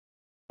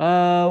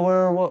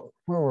 Where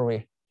were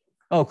we?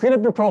 Oh, clean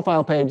up your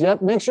profile page.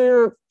 Yep. Make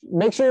sure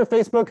your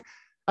Facebook.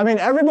 I mean,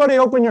 everybody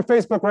open your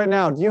Facebook right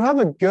now. Do you have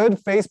a good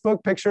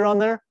Facebook picture on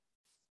there?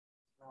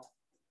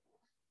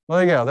 Well,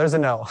 there you go. There's a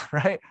no,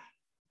 right?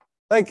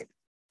 Like,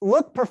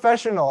 look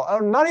professional. Oh,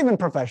 not even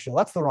professional.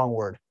 That's the wrong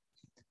word.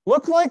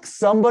 Look like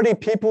somebody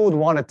people would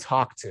want to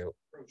talk to.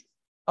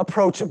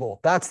 Approachable.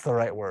 That's the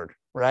right word,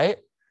 right?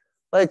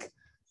 Like,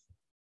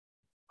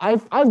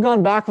 I've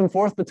gone back and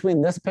forth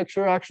between this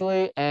picture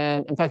actually,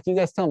 and in fact, you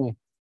guys tell me.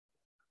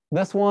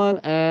 This one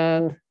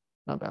and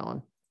not that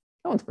one.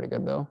 That one's pretty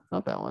good though.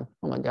 Not that one.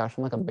 Oh my gosh,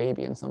 I'm like a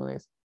baby in some of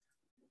these.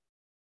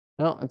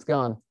 No, it's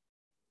gone.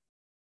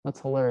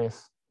 That's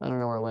hilarious. I don't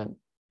know where it went.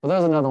 But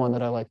there's another one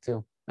that I like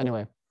too.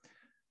 Anyway,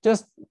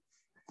 just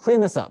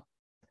clean this up.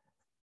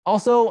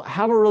 Also,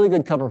 have a really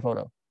good cover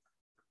photo.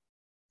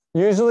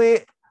 Usually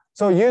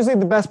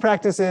the best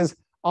practice is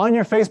on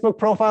your Facebook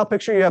profile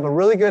picture, you have a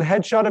really good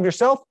headshot of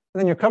yourself, and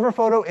then your cover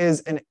photo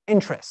is an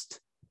interest,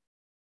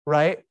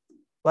 right?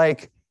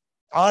 Like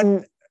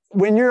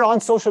when you're on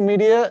social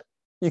media,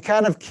 you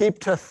kind of keep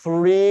to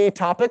 3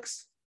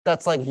 topics.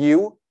 That's like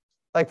you.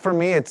 Like for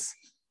me, it's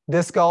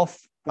disc golf,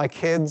 my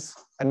kids,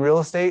 and real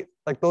estate.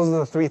 Like those are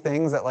the 3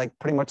 things that like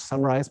pretty much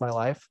summarize my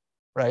life,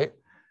 right?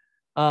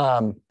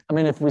 I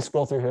mean, if we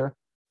scroll through here,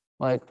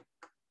 like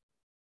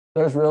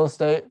there's real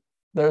estate,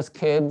 there's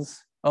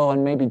kids, oh,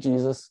 and maybe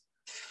Jesus.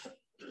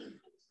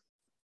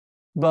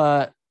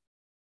 But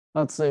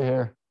let's see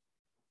here.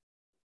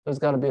 There's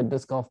got to be a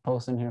disc golf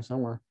post in here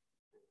somewhere.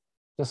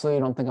 Just so you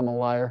don't think I'm a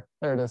liar.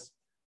 There it is.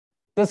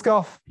 Disc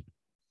golf,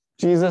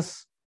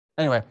 Jesus.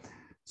 Anyway,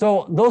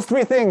 so those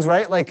 3 things,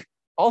 right? Like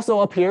also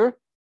up here,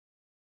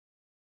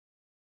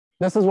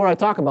 this is where I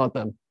talk about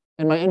them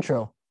in my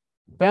intro.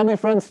 Family,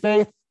 friends,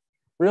 faith,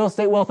 real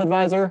estate wealth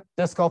advisor,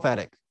 disc golf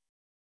addict.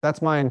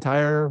 That's my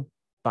entire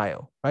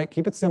bio, right?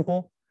 Keep it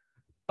simple,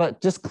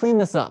 but just clean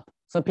this up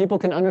so people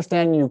can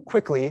understand you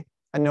quickly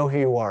and know who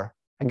you are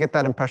and get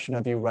that impression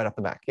of you right off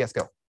the back. Yes,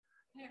 go.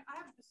 Yeah,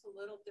 I have just a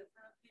little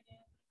different opinion.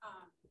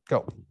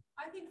 Go.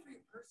 I think for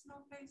your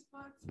personal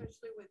Facebook,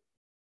 especially with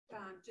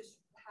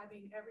just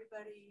having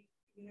everybody,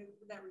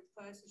 that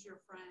request is your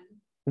friend.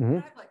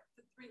 I have like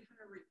 300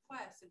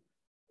 requests, and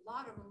a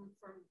lot of them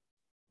from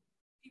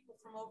people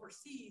from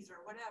overseas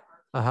or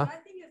whatever. But I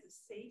think as a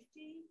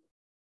safety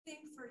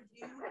thing for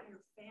you and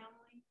your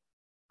family,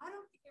 I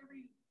don't think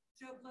every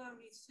Joe Blow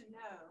needs to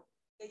know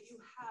that you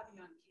have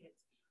young kids,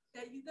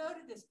 that you go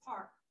to this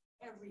park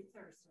every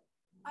Thursday.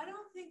 I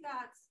don't think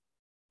that's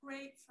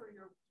great for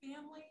your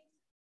family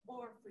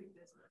or for your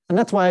business. And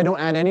that's why I don't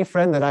add any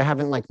friend that I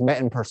haven't like met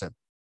in person.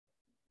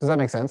 Does that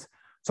make sense?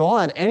 So I'll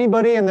add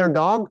anybody and their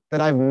dog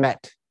that I've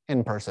met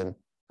in person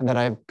and that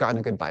I've gotten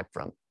a good vibe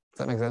from.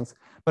 Does that make sense?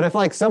 But if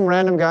like some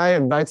random guy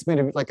invites me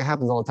to, like it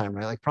happens all the time,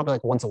 right? Like probably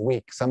like once a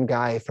week, some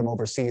guy from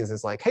overseas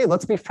is like, hey,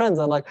 let's be friends.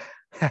 I'm like,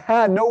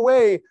 haha, no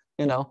way,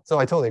 so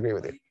I totally agree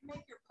with you. You can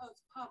make your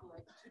post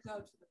public to go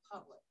to the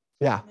public.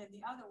 Yeah. And then the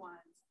other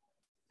ones,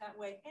 that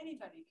way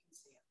anybody can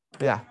see it.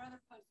 Yeah. Your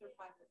other posts are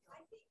private.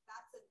 I think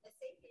that's a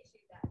safety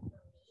issue that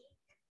for me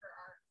and for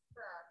our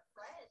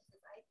friends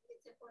is I think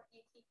it's important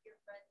you keep your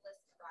friend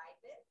list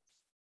private.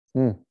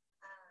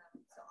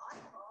 So I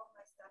have all of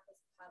my stuff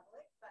as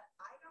public, but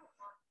I don't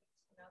want people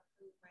to know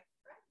who my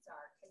friends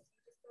are because you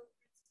just go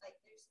through like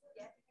there's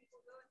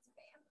people go and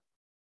spam. I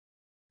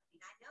mean,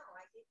 I know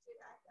I get the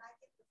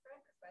friend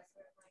request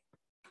where I'm like,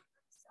 I'm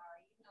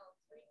sorry,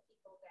 3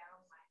 people down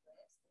my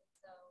list, and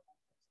so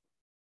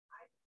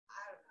I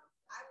don't know.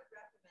 I would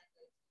recommend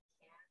that if you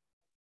can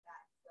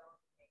that don't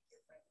make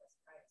your friend list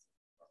private.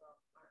 Although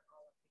aren't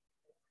all of your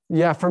business.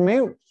 Yeah, for me.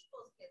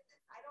 People's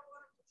business. I don't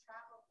want them to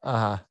travel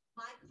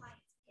my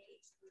client's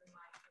page through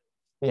my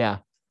page.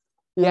 Yeah.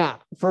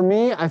 Yeah. For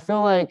me, I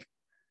feel like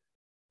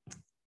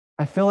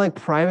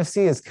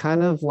privacy is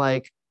kind of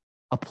like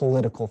a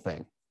political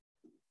thing.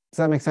 Does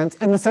that make sense?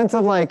 In the sense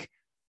of like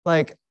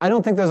I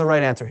don't think there's a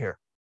right answer here.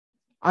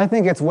 I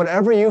think it's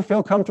whatever you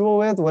feel comfortable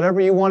with,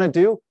 whatever you want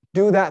to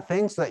do that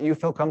thing so that you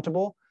feel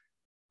comfortable.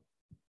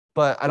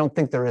 But I don't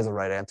think there is a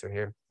right answer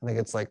here. I think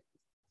it's like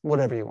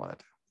whatever you want to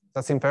do.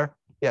 Does that seem fair?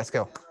 Yes,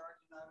 go. The other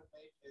argument I would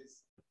make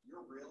is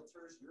your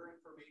realtors, your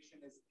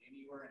information is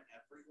anywhere and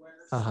everywhere.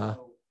 So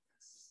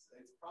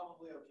it's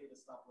probably okay to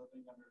stop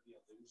living under the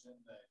illusion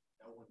that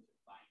no one can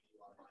find you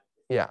online.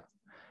 Yeah.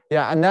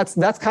 Yeah. And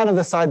that's kind of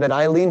the side that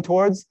I lean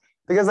towards,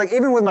 because like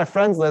even with my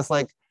friends list,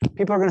 like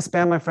people are going to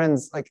spam my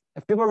friends. Like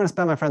if people are going to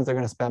spam my friends, they're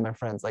going to spam my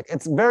friends. Like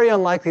it's very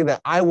unlikely that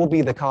I will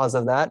be the cause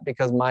of that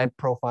because my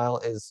profile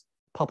is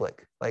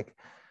public. Like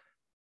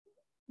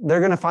they're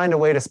going to find a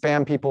way to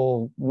spam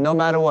people no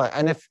matter what.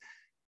 And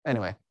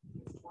anyway,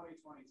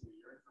 2022,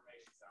 your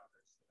information's out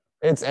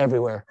there. It's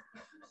everywhere.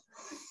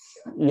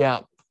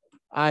 Yeah,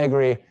 I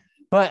agree.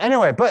 But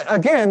anyway, but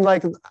again,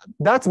 like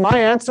that's my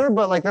answer,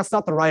 but like that's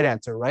not the right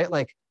answer, right?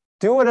 Like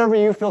do whatever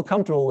you feel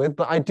comfortable with.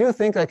 But I do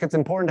think like it's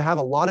important to have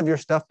a lot of your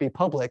stuff be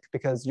public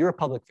because you're a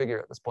public figure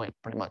at this point,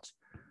 pretty much.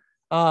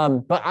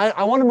 But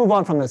I want to move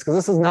on from this because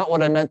this is not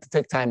what I meant to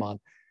take time on.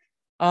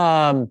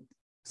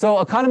 So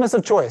economist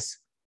of choice.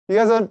 Do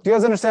you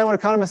guys understand what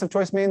economist of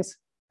choice means?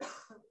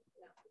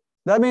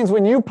 That means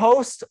when you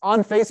post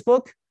on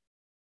Facebook,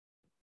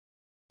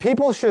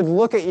 people should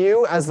look at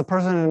you as the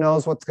person who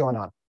knows what's going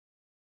on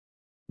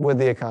with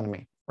the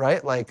economy,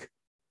 right? Like,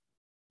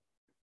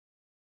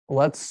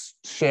 let's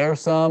share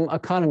some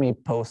economy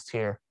posts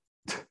here.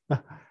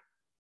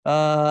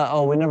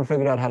 Oh, we never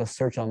figured out how to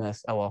search on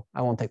this. Oh, well,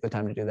 I won't take the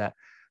time to do that.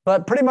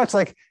 But pretty much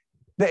like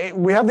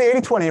we have the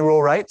 80-20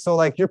 rule, right? So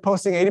like you're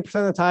posting 80%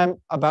 of the time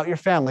about your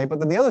family, but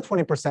then the other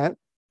 20%,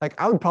 like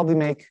I would probably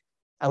make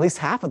at least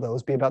half of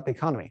those be about the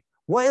economy.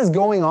 What is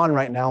going on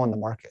right now in the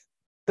market?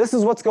 This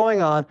is what's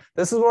going on.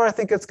 This is where I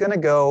think it's going to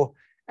go.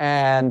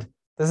 And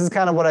this is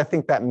kind of what I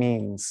think that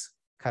means,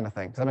 kind of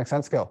thing. Does that make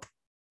sense? Go.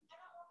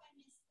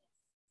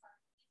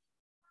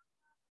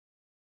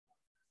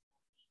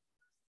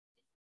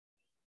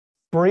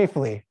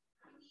 Briefly.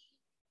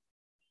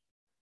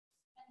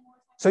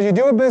 So you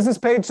do a business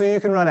page so you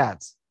can run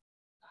ads.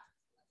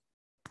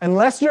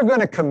 Unless you're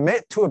going to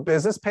commit to a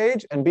business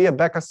page and be a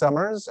Becca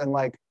Summers and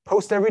like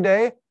post every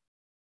day,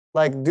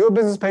 like do a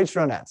business page to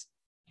run ads.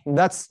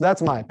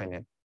 That's my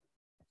opinion.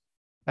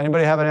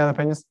 Anybody have any other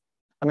opinions?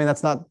 I mean,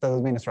 that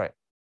doesn't mean it's right.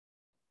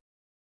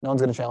 No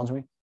one's going to challenge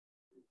me.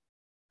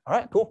 All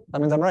right, cool.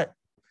 That means I'm right.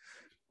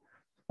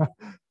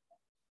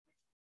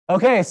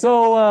 Okay,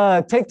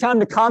 so take time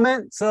to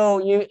comment. So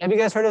have you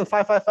guys heard of the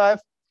 555?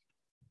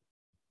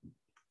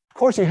 Of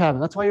course you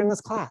haven't. That's why you're in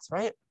this class,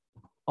 right?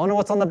 I wonder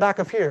what's on the back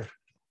of here.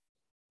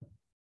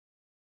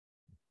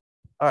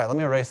 All right, let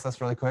me erase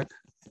this really quick.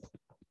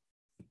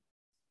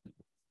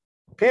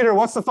 Peter,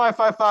 what's the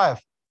 555?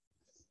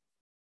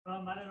 I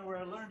don't know where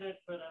I learned it,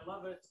 but I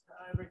love it.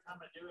 Every time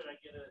I do it, I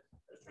get a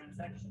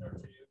transaction or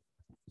two.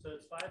 So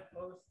it's 5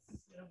 posts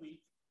in a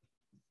week,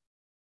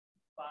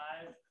 5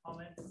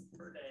 comments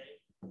per day,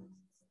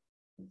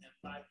 and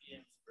 5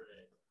 DMs per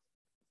day.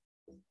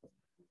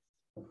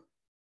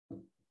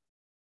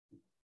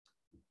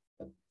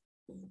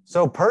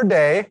 So per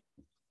day,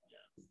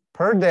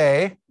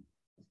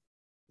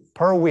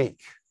 per week.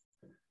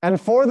 And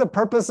for the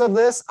purpose of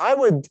this, I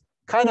would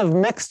kind of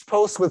mixed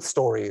posts with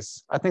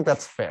stories. I think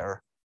that's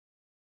fair.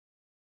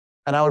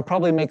 And I would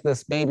probably make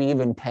this maybe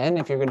even 10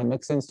 if you're going to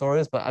mix in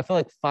stories, but I feel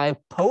like 5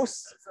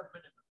 posts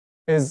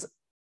is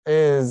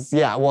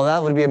yeah, well,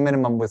 that would be a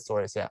minimum with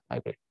stories. Yeah, I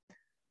agree.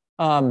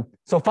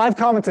 So 5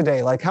 comments a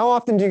day. Like, how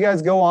often do you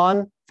guys go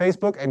on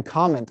Facebook and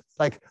comment?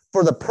 Like,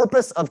 for the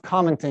purpose of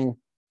commenting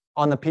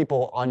on the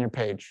people on your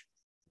page.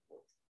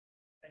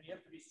 And you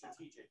have to be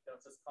strategic.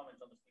 Don't just comment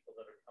on the people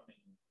that are coming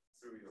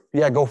through your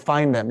page. Yeah, go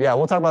find them. Yeah,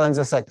 we'll talk about that in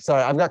just a sec.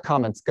 Sorry, I've got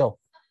comments. Go.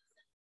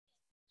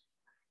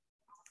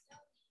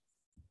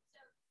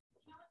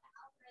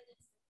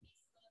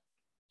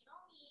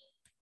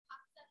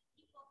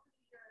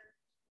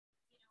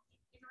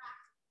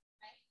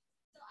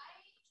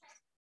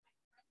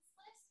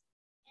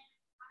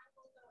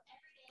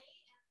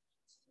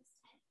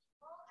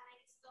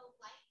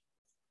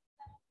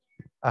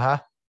 Uh-huh.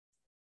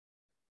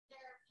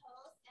 Their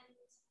posts, and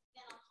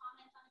then I'll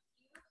comment on a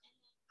few, and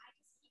then I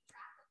just keep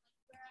track of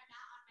like where I'm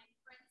at on my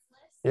friends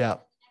list. Yeah.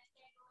 And the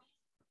next day I go in,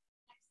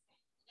 next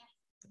day.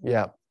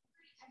 Yeah.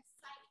 I'm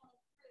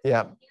cycling through.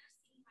 Yeah. They're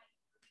seeing my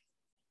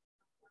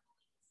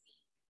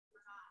information.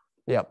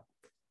 Yep.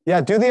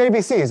 Yeah, do the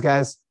ABCs,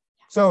 guys.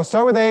 So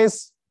start with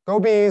A's, go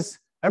B's.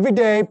 Every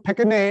day,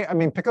 pick a name. I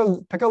mean, pick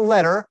a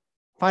letter.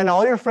 Find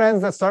all your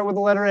friends that start with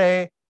the letter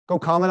A. Go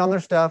comment on their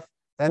stuff.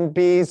 Then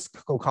B's,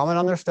 go comment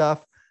on their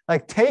stuff.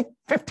 Like, take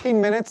 15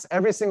 minutes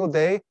every single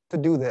day to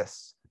do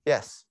this.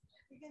 Yes.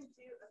 You can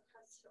do a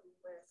custom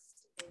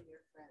list in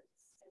your friends.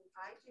 And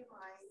I do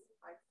mine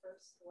by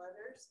first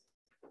letters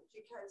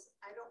because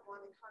I don't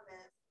want to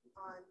comment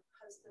on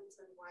husbands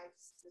and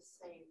wives the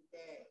same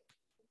day.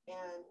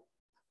 And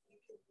you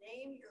can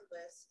name your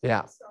list.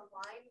 Yeah. So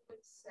mine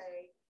would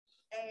say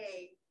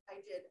A,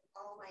 I did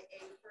all my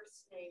A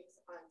first names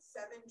on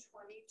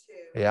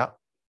 7/22. Yeah.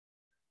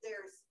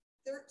 There's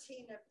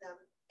 13 of them,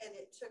 and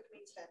it took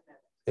me 10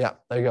 minutes. Yeah,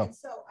 there you go. And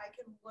so I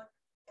can look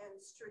and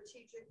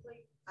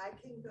strategically, I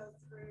can go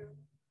through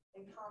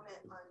and comment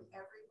on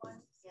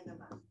everyone in a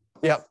month.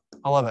 Yep,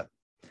 I love it.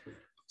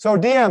 So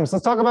DMs,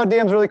 let's talk about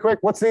DMs really quick.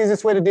 What's the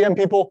easiest way to DM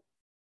people?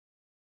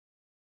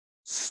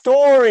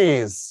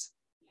 Stories,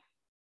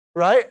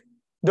 right?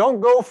 Don't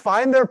go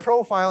find their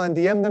profile and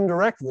DM them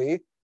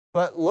directly,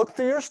 but look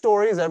through your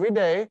stories every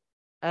day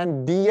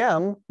and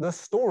DM the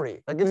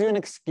story. That gives you an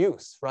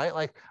excuse, right?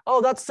 Like,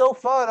 oh, that's so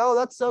fun. Oh,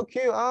 that's so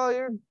cute. Oh,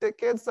 your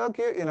kid's so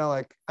cute. You know,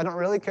 like, I don't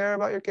really care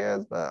about your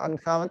kids, but I'm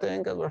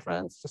commenting because we're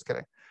friends. Just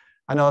kidding.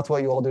 I know that's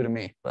what you all do to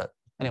me, but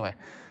anyway,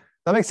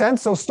 that makes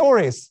sense. So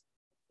stories,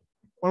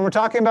 when we're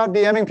talking about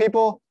DMing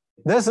people,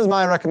 this is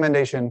my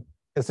recommendation,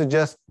 is to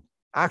just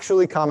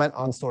actually comment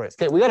on stories.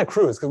 Okay, we got to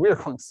cruise because we are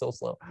going so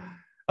slow.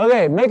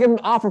 Okay, make an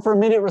offer for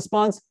immediate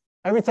response.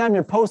 Every time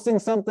you're posting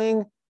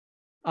something,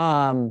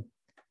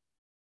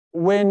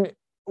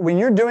 when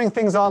you're doing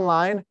things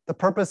online, the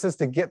purpose is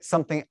to get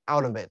something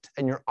out of it,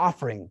 and you're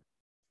offering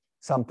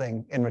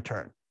something in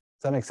return.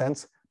 Does that make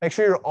sense? Make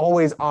sure you're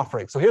always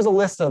offering. So here's a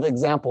list of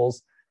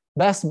examples.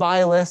 Best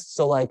buy list.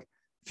 So like,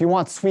 if you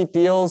want sweet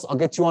deals, I'll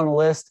get you on a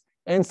list.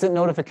 Instant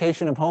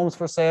notification of homes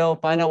for sale.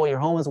 Find out what your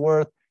home is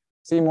worth.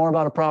 See more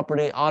about a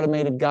property.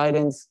 Automated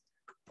guidance.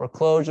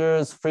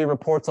 Foreclosures. Free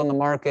reports on the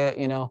market.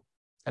 You know.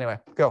 Anyway,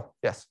 go.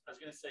 Yes. I was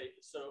going to say,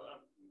 so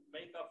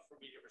make up for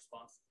immediate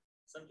response.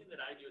 Something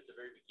that I do at the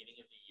very beginning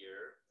of the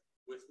year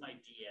with my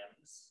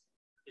DMs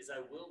is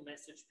I will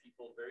message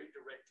people very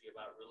directly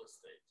about real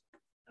estate.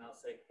 And I'll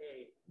say,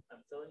 hey, I'm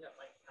filling up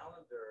my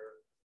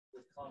calendar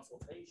with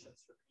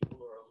consultations for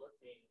people who are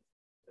looking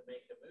to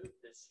make a move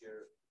this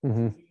year.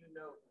 Mm-hmm. Who you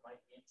know who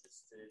might be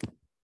interested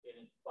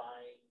in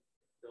buying,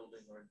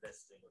 building, or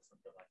investing or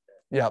something like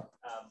that. Yep.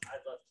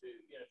 I'd love to,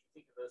 you know, if you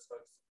think of those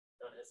folks,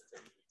 don't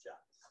hesitate to reach out.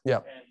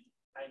 Yep. And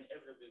I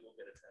inevitably will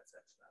get a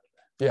transaction out of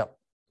that. Yep.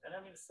 And I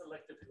mean,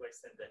 selective who I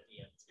send that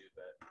DM to,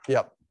 but.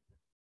 Yep.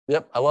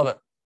 Yep, I love it.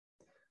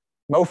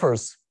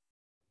 Mofers.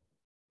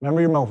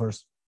 Remember your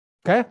mofers.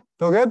 Okay,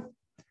 feel good?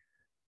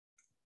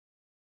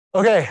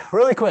 Okay,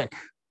 really quick.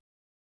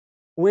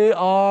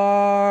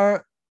 I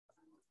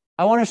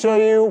want to show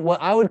you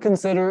what I would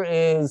consider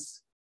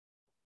is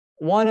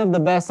one of the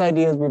best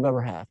ideas we've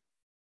ever had,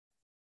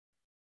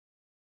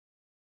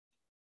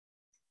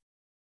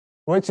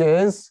 which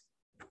is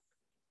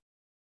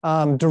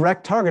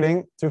direct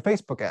targeting through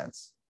Facebook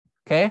ads.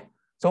 Okay,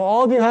 so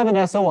all of you have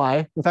an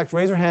SOI. In fact,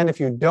 raise your hand if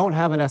you don't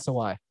have an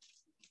SOI,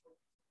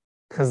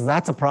 because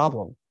that's a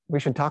problem. We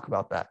should talk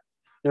about that.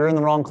 You're in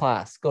the wrong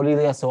class. Go to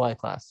the SOI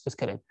class. Just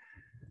kidding.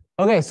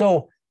 Okay,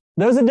 so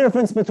there's a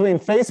difference between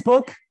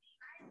Facebook.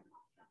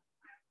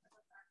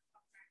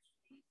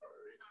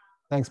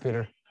 Thanks,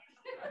 Peter.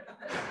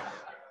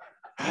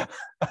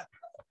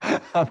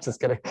 I'm just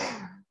kidding.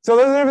 So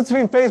there's a difference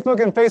between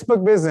Facebook and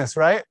Facebook business,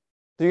 right?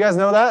 Do you guys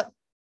know that?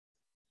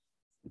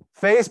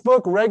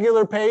 Facebook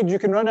regular page, you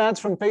can run ads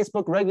from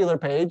Facebook regular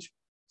page,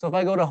 So if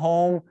I go to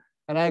home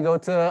and I go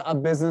to a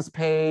business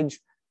page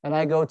and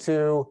I go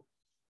to,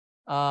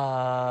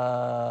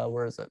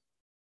 where is it?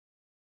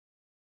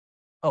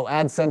 Oh,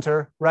 Ad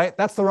Center, right?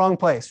 That's the wrong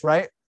place,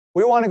 right?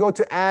 We want to go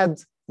to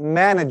Ads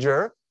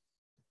Manager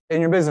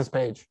in your business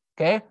page,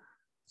 okay?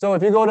 So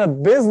if you go to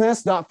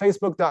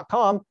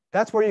business.facebook.com,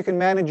 that's where you can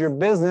manage your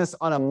business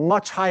on a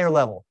much higher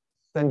level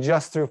than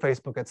just through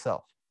Facebook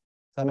itself.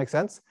 Does that make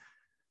sense?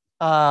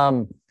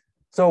 So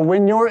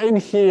when you're in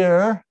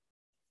here,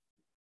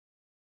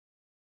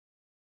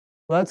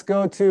 let's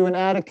go to an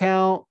ad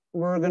account.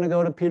 We're going to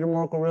go to Peter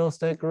Morkel Real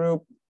Estate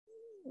Group.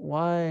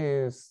 Why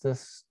is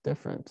this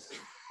different?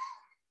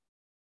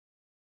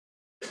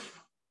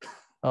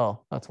 Oh,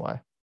 that's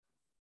why.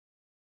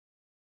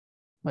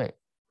 Wait.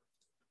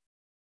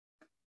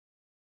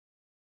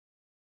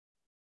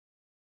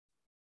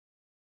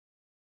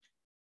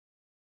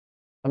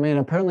 I mean,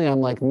 apparently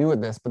I'm like new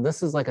at this, but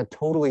this is like a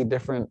totally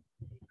different.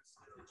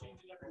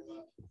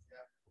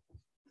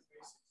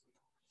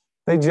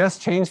 They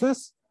just changed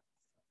this?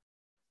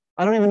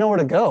 I don't even know where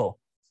to go.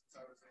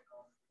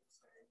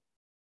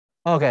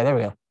 Okay, there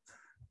we go.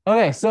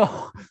 Okay,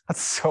 so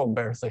that's so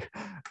embarrassing.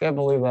 I can't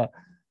believe that.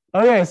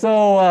 Okay,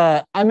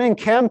 so I'm in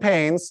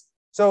campaigns.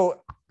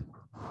 So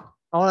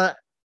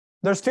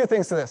there's two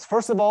things to this.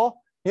 First of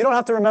all, you don't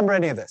have to remember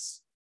any of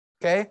this,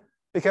 okay?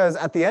 Because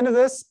at the end of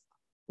this,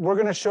 we're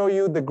going to show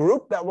you the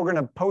group that we're going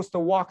to post a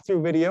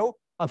walkthrough video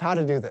of how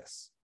to do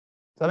this.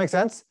 Does that make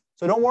sense?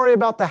 So don't worry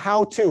about the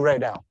how-to right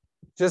now.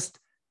 Just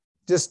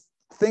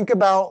think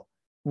about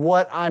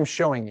what I'm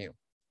showing you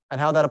and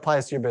how that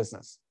applies to your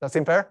business. That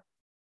seem fair?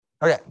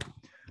 Okay.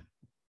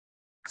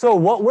 So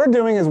what we're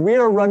doing is we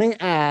are running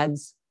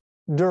ads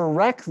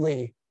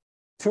directly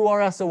to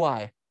our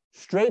SOI,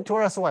 straight to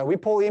our SOI. We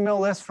pull email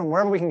lists from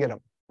wherever we can get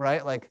them,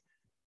 right? Like,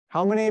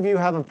 how many of you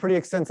have a pretty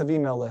extensive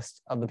email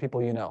list of the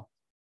people you know?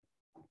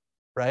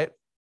 Right?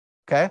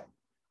 Okay.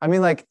 I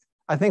mean, like,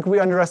 I think we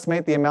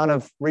underestimate the amount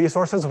of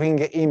resources we can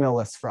get email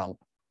lists from,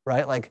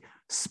 right? Like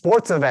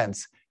sports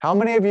events. How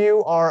many of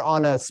you are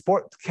on a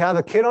have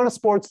a kid on a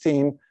sports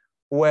team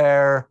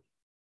where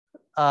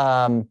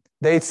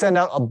they send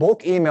out a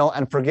bulk email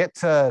and forget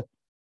to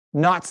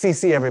not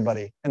CC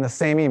everybody in the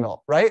same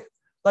email, right?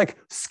 Like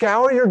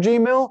scour your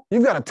Gmail.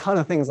 You've got a ton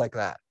of things like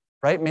that,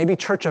 right? Maybe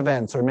church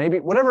events or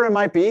maybe whatever it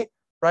might be,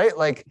 right?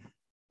 Like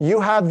you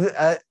have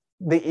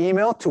the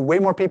email to way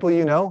more people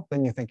you know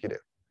than you think you do.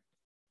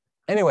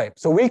 Anyway,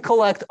 so we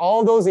collect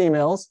all those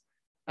emails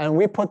and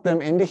we put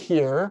them into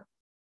here.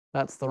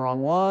 That's the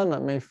wrong one.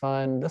 Let me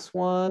find this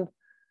one.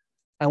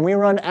 And we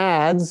run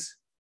ads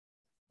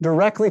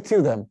directly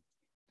to them.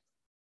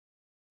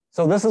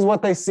 So this is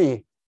what they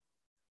see.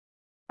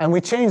 And we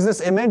change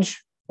this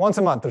image once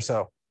a month or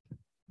so.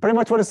 Pretty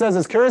much what it says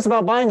is, curious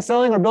about buying,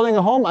 selling, or building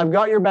a home? I've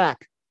got your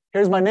back.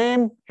 Here's my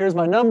name. Here's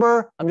my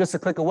number. I'm just a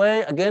click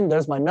away. Again,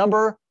 there's my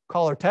number,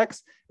 call or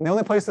text. And the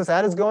only place this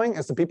ad is going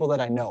is to people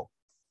that I know.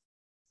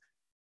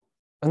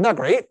 Isn't that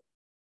great?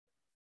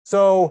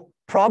 So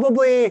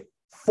probably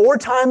 4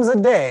 times a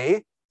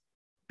day,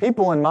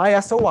 people in my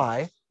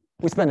SOI,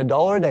 we spend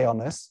 $1 a day on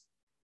this,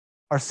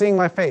 are seeing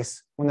my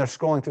face when they're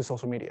scrolling through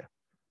social media.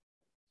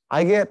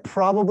 I get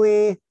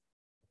probably,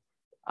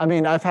 I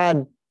mean, I've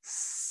had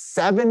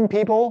 7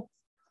 people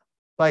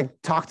like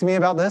talk to me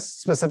about this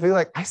specifically.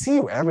 Like, I see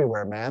you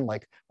everywhere, man.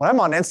 Like when I'm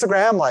on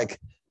Instagram, like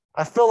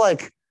I feel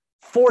like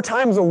 4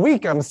 times a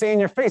week I'm seeing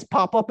your face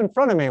pop up in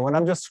front of me when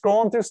I'm just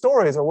scrolling through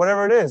stories or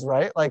whatever it is,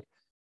 right? Like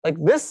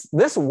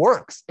this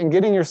works in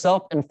getting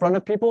yourself in front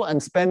of people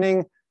and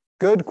spending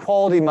good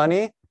quality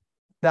money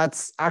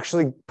that's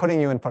actually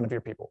putting you in front of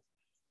your people.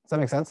 Does that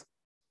make sense?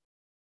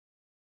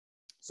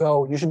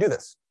 So you should do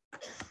this.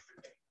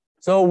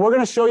 So we're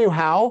going to show you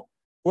how.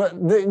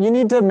 You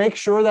need to make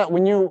sure that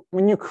when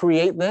you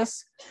create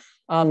this,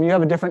 you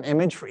have a different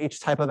image for each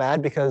type of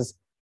ad because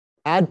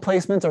ad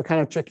placements are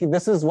kind of tricky.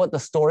 This is what the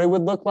story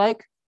would look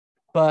like.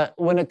 But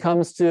when it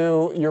comes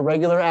to your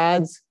regular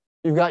ads,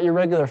 you've got your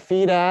regular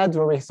feed ads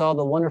where we saw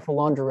the wonderful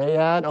lingerie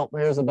ad. Oh,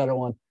 here's a better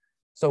one.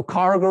 So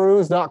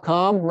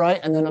cargurus.com, right?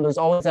 And then there's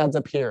always ads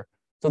up here.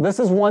 So this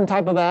is one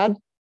type of ad.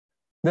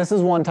 This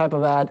is one type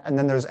of ad. And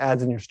then there's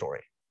ads in your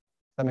story.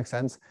 That makes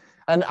sense.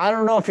 And I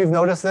don't know if you've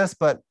noticed this,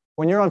 but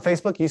when you're on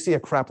Facebook, you see a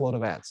crap load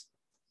of ads,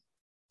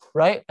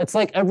 right? It's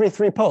like every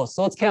 3 posts.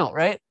 So let's count,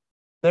 right?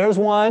 There's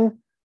 1.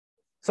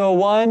 So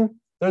 1,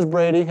 there's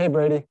Brady. Hey,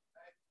 Brady.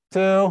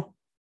 2,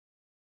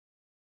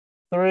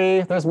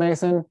 3, there's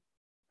Mason.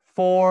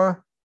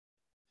 4,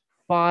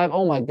 5.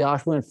 Oh my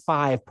gosh, we're in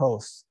 5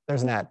 posts.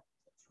 There's an ad.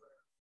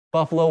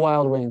 Buffalo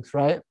Wild Wings,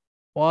 right?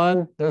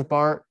 1, there's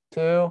Bart.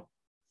 2,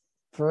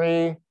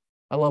 3.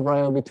 I love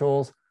Ryobi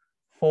Tools.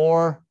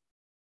 4,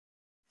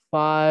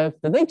 5.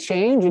 Did they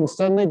change and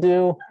suddenly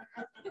do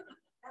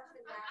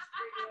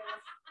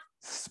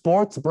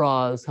sports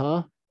bras,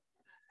 huh?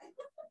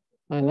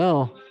 I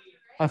know.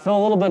 I feel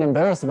a little bit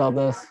embarrassed about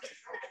this.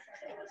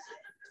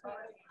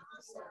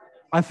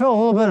 I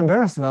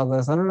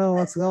don't know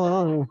what's going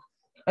on.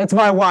 It's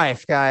my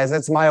wife, guys.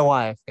 It's my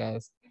wife,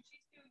 guys.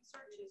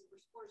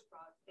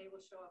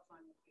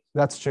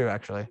 That's true,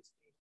 actually.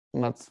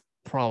 And that's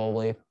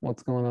probably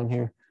what's going on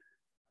here.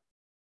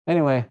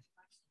 Anyway,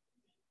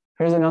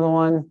 here's another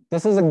one.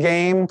 This is a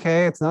game,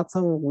 okay? It's not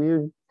some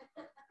weird.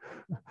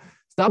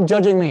 Stop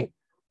judging me.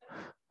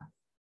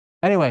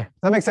 Anyway, does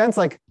that make sense?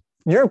 Like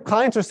your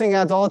clients are seeing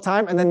ads all the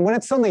time, and then when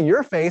it's suddenly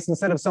your face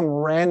instead of some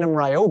random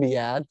Ryobi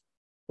ad,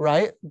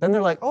 right? Then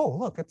they're like, oh,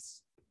 look,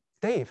 it's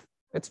Dave,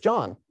 it's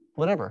John,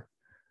 whatever.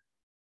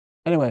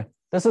 Anyway,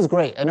 this is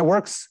great, and it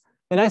works.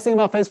 The nice thing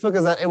about Facebook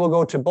is that it will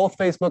go to both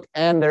Facebook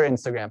and their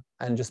Instagram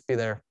and just be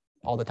there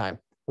all the time.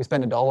 We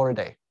spend $1 a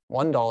day,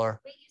 $1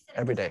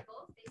 every day.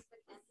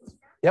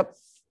 Yep,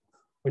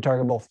 we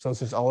target both, so it's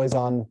just always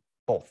on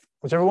both,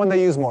 whichever one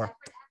they use more.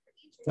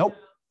 Nope,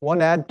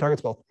 one ad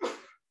targets both.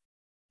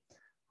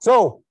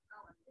 So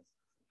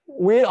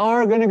we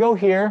are going to go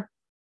here.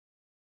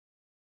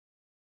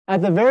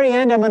 At the very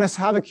end, I'm going to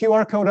have a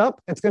QR code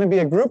up. It's going to be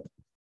a group.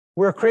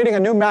 We're creating a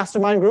new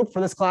mastermind group for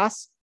this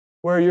class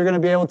where you're going to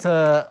be able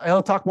to,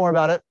 I'll talk more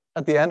about it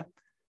at the end.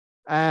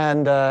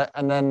 And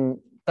then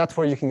that's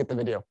where you can get the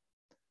video.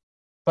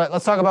 But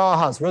let's talk about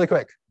ahas really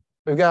quick.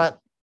 We've got,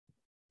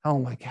 oh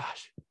my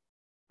gosh.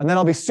 And then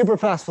I'll be super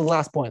fast for the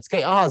last points.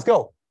 Okay, ahas,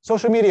 go.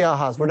 Social media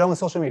ahas. We're done with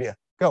social media.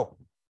 Go.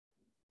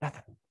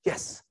 Nothing.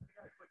 Yes.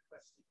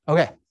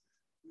 Okay.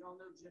 We all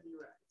know Jimmy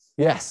Rex.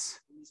 Yes.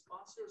 When he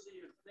sponsors the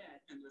event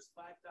and there's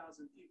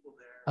 5,000 people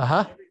there,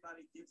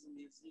 everybody gives him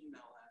his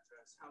email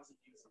address. How's he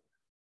using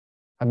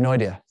it? I have no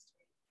idea.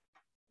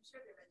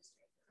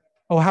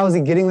 Oh, how is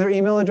he getting their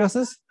email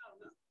addresses?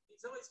 No.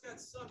 He's always got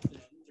something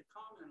to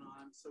comment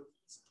on, so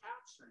he's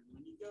capturing.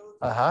 When you go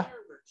to the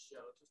fireworks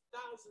show, there's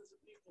thousands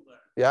of people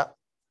there. Yeah.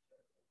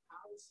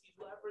 How is he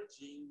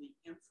leveraging the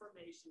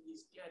information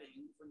he's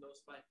getting from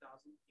those 5,000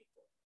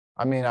 people?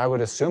 I mean, I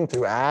would assume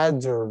through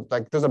ads or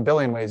like there's a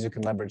billion ways you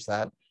can leverage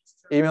that.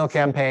 Email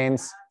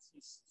campaigns.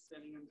 He's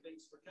sending them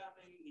things for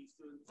coming. He's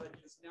doing, but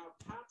he's now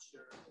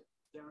captured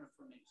their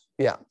information.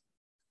 Yeah.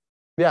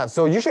 Yeah.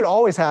 So you should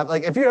always have,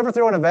 like, if you ever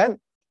throw an event,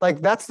 like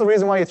that's the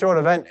reason why you throw an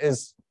event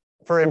is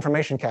for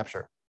information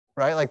capture,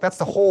 right? Like that's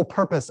the whole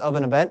purpose of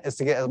an event is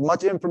to get as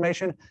much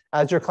information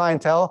as your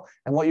clientele.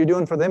 And what you're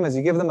doing for them is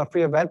you give them a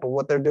free event, but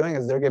what they're doing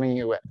is they're giving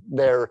you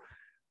their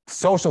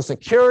social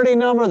security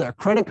number, their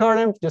credit card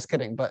info, just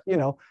kidding. But you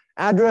know,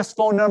 address,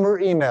 phone number,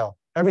 email,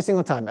 every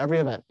single time, every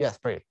event. Yes,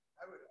 Brady.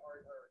 I would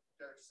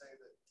dare say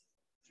that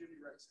Jimmy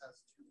Rex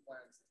has two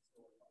plans that's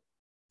going on.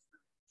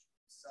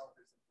 Self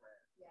is a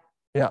brand.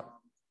 Yeah.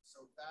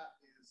 So that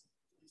is,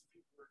 these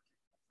people are,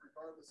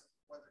 regardless of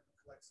whether he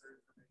collects their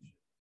information,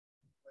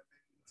 but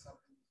they need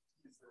something to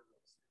use their real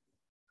estate.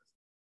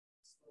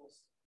 This little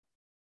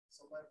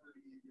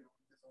celebrity, you know,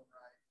 in his own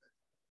right, that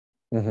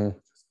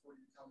just for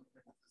you come and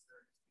make this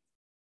there.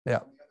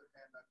 Yeah. On the other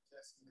hand, I'm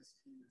guessing this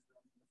team is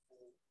running the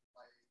full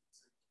by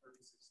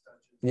 36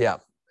 dungeons.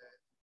 Yeah. That,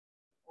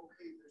 oh,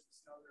 hey, there's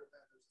this other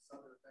event, there's this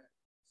other event.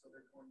 So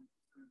they're going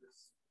through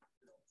this,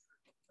 you know,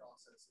 tricky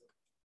process of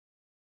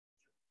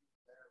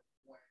their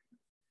when.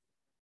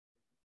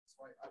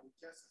 So I would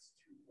guess it's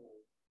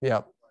twofold.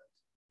 Yep.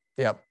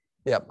 Yep.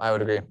 Yep. I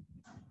would agree.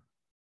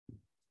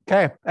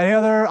 Okay. Any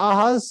other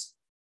ahas?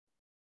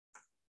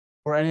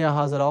 Or any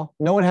ahas at all?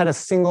 No one had a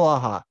single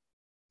aha.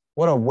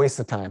 What a waste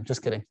of time.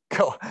 Just kidding.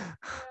 Go.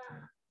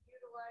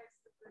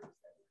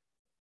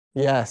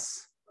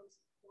 Yes.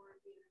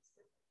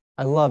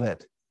 I love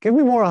it. Give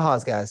me more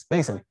ahas, guys.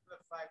 Mason.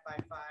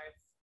 5x5.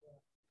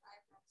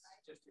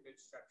 Just a good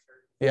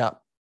structure. Yeah.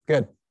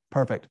 Good.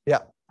 Perfect. Yeah.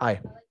 Aye.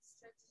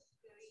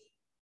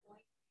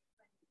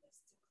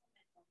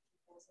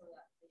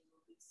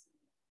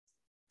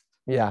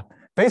 Yeah.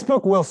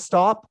 Facebook will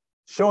stop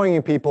showing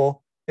you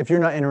people if you're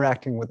not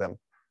interacting with them.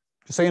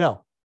 Just so you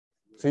know.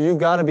 So you've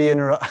got to be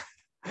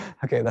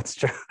Okay, that's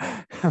true.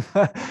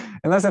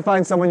 Unless I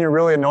find someone you're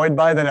really annoyed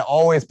by, then it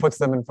always puts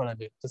them in front of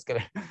you. Just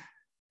kidding.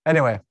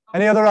 Anyway,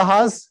 any other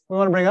ahas we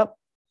want to bring up?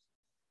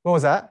 What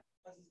was that?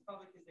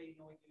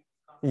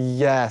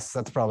 Yes,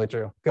 that's probably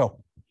true.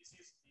 Go.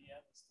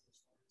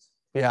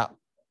 Yeah.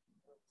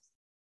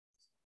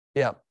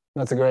 Yeah,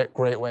 that's a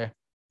great way.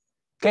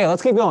 Okay,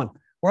 let's keep going.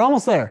 We're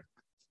almost there.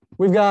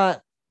 We've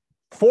got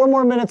 4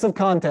 more minutes of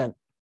content.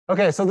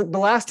 Okay, so the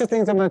last 2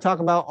 things I'm going to talk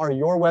about are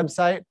your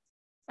website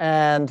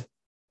and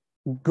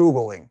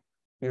Googling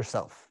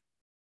yourself.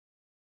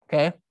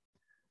 Okay.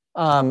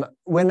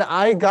 When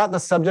I got the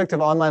subject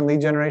of online lead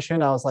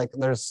generation, I was like,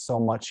 there's so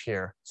much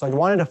here. So I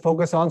wanted to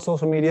focus on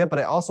social media, but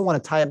I also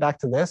want to tie it back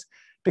to this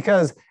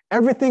because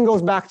everything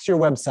goes back to your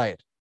website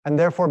and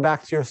therefore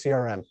back to your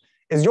CRM.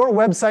 Is your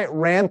website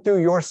ran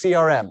through your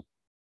CRM?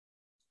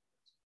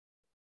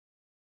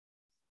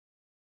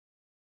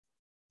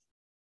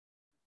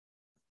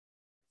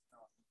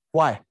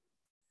 Why?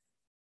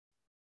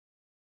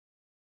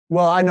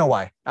 Well, I know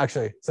why,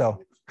 actually.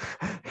 So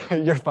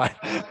you're fine.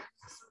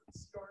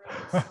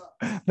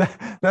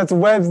 That's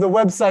webs. The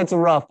website's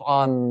rough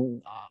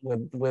on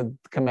with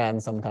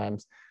commands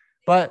sometimes,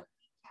 but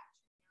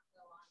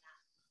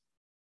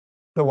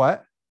the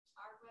what?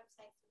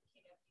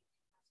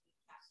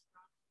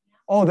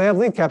 Oh, they have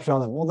lead capture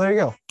on them. Well, there you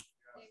go.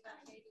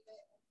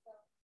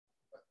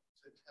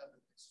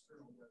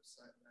 internal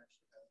website that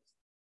actually has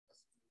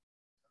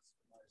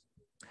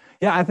customized.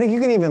 Yeah, I think you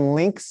can even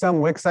link some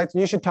Wix sites.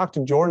 You should talk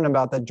to Jordan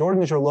about that.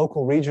 Jordan is your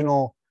local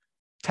regional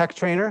tech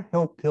trainer.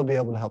 He'll be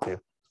able to help you.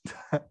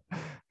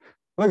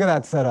 Look at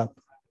that setup.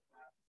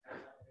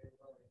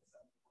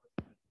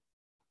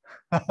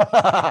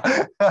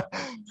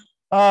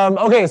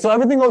 Okay, so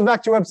everything goes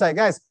back to your website.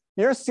 Guys,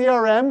 your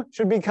CRM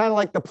should be kind of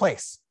like the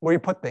place where you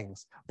put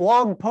things.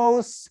 Blog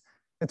posts,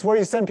 it's where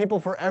you send people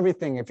for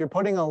everything. If you're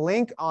putting a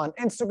link on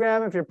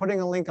Instagram, if you're putting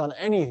a link on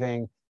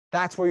anything,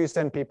 that's where you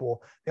send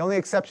people. The only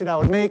exception I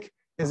would make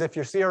is if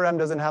your CRM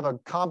doesn't have a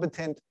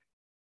competent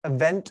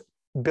event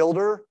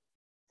builder,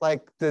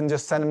 like then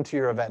just send them to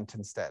your event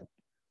instead,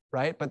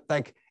 right? But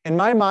like in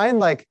my mind,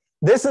 like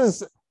this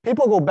is,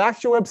 people go back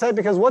to your website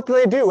because what do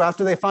they do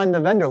after they find the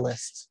vendor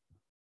list?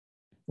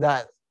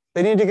 That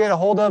they need to get a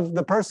hold of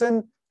the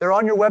person, they're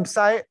on your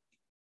website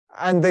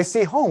and they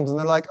see homes and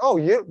they're like,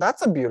 oh,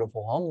 that's a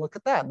beautiful home, look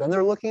at that. Then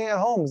they're looking at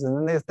homes and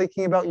then they're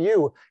thinking about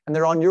you and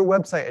they're on your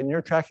website and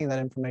you're tracking that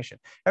information.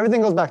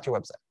 Everything goes back to your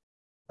website.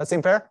 That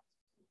seem fair?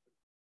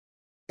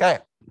 Okay.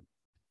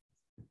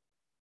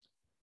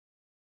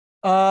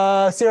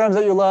 CRMs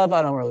that you love,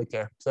 I don't really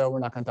care. So we're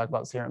not going to talk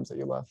about CRMs that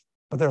you love,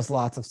 but there's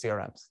lots of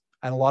CRMs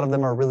and a lot of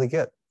them are really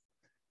good.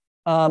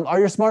 Are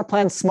your smart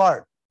plans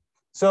smart?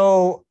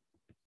 So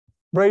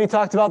Brady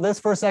talked about this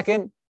for a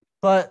second,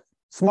 but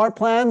smart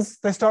plans,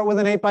 they start with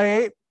an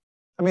 8x8.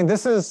 I mean,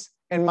 this is,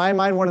 in my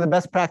mind, one of the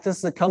best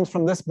practices that comes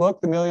from this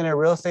book, The Millionaire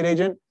Real Estate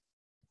Agent.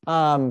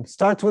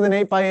 Starts with an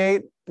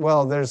 8x8.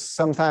 Well, there's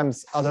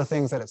sometimes other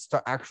things that it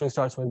actually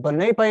starts with, but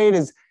an 8x8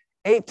 is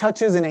 8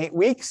 touches in 8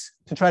 weeks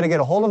to try to get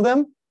a hold of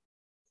them,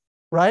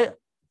 right?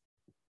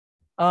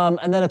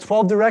 And then a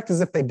 12 direct is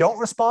if they don't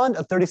respond.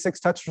 A 36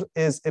 touch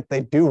is if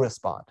they do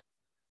respond.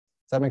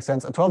 Does that make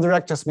sense? A 12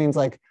 direct just means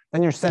like,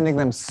 then you're sending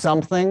them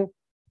something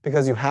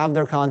because you have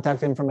their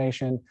contact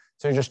information.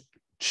 So you're just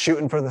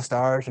shooting for the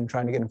stars and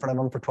trying to get in front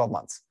of them for 12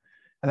 months.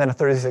 And then a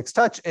 36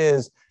 touch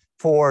is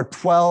for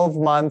 12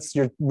 months,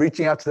 you're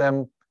reaching out to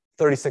them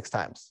 36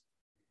 times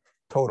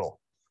total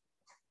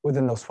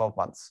within those 12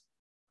 months,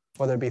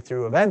 whether it be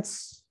through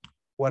events,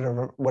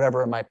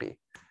 whatever it might be.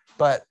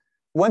 But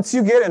once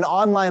you get an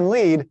online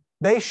lead,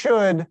 they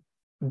should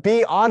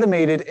be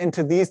automated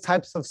into these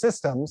types of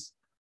systems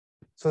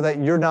so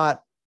that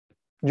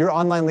your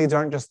online leads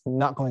aren't just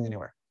not going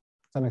anywhere.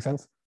 Does that make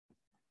sense?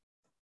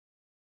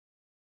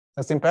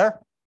 That seem fair?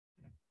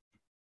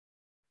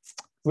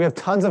 We have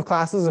tons of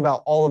classes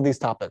about all of these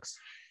topics.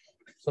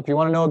 So if you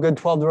want to know a good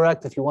 12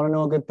 direct, if you want to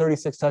know a good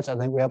 36 touch, I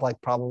think we have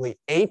like probably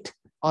 8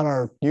 on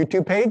our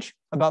YouTube page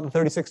about the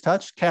 36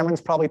 touch.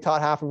 Cameron's probably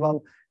taught half of them,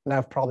 and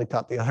I've probably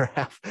taught the other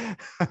half.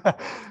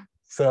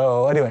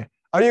 So anyway,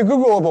 are you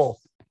Googleable?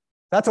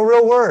 That's a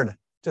real word.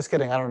 Just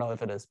kidding. I don't know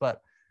if it is,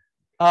 but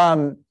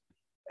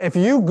if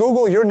you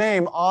Google your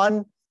name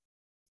on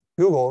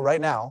Google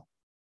right now,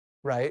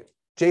 right?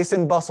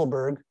 Jason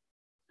Busselberg,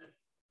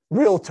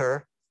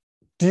 realtor,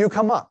 do you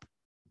come up?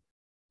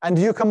 And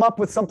do you come up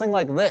with something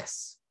like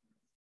this?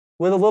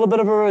 With a little bit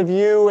of a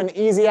review and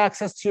easy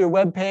access to your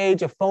web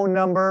page, a phone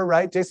number,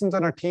 right? Jason's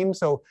on our team,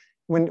 so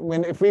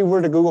if we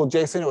were to Google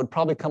Jason, it would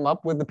probably come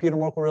up with the Peter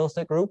Merkle Real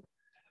Estate Group.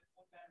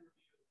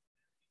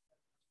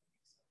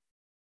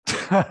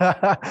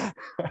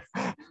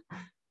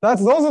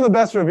 Those are the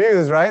best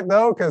reviews, right?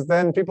 Though, because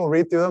then people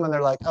read through them and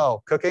they're like,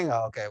 oh, cooking?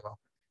 Oh, okay, well,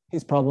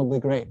 he's probably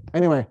great.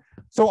 Anyway,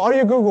 so are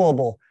you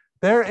Googleable?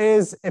 There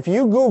is, if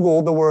you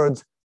Google the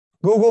words,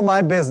 Google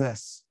my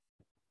business,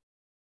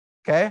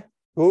 okay?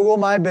 Google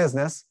my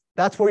business,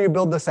 that's where you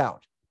build this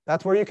out.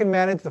 That's where you can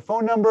manage the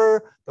phone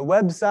number, the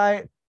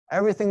website,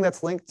 everything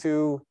that's linked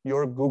to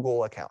your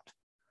Google account.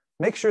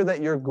 Make sure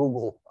that you're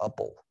Googleable,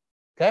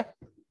 okay?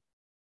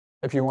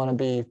 If you want to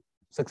be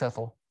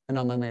successful in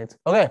online leads.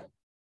 Okay.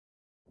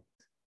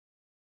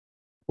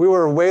 We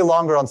were way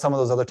longer on some of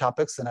those other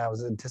topics than I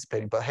was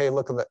anticipating, but hey,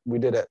 look at that. We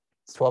did it.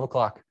 It's 12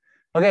 o'clock.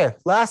 Okay,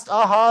 last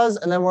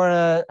ahas, and then we're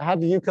going to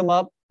have you come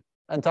up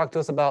and talk to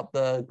us about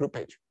the group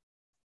page.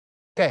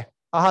 Okay,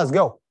 ahas,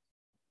 go.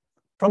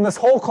 From this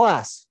whole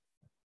class,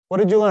 what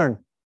did you learn?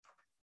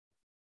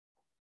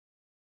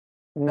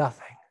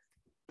 Nothing.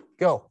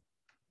 Go.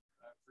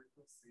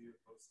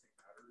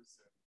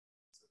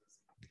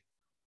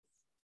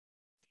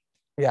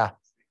 Yeah.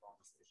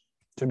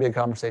 Should be a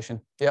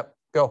conversation. Yep,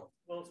 go.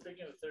 Well,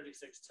 speaking of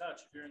 36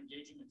 touch, if you're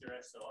engaging with your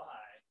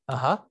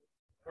SOI,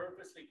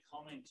 purposely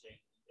commenting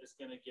is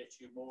going to get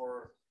you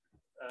more,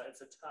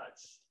 it's a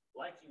touch.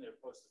 Liking their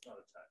post is not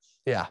a touch.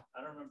 Yeah.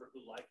 I don't remember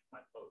who liked my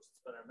posts,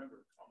 but I remember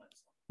the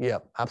comments.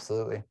 Yep,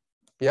 absolutely.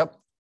 Yep.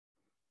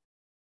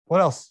 What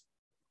else?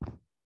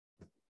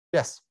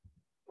 Yes.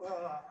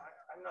 Well,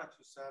 I'm not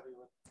too savvy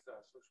with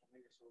social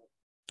media, so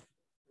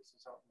this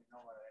is helping me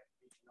know what I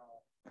need to know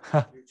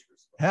in the future.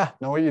 Yeah,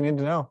 know what you need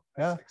to know.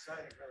 Yeah. It's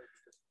exciting, really,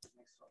 because it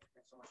makes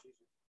it so much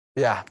easier.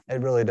 Yeah,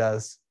 it really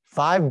does.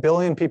 5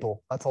 billion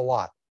people. That's a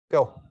lot.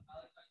 Go.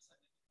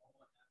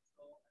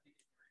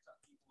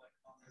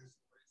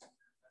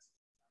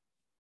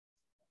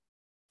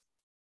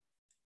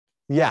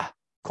 Yeah,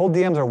 cold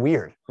DMs are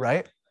weird,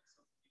 right?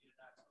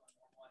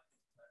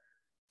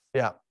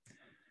 Yeah.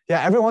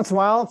 Yeah. Every once in a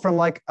while from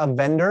like a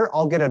vendor,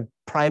 I'll get a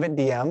private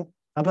DM.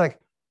 I'll be like,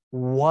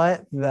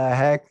 what the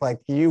heck? Like,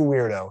 you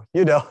weirdo,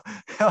 you know,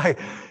 like,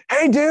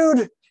 hey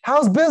dude,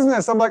 how's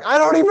business? I'm like, I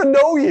don't even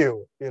know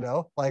you, you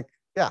know, like,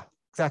 yeah,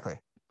 exactly.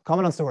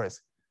 Comment on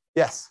stories.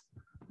 Yes.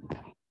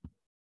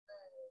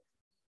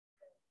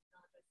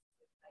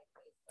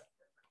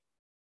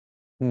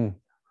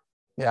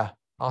 Yeah.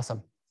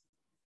 Awesome.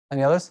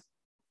 Any others?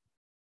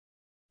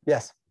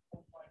 Yes.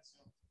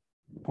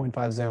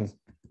 0.5 Zoom.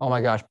 Oh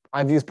my gosh.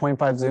 I've used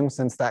 0.5 Zoom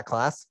since that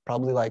class,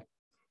 probably like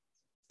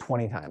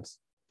 20 times.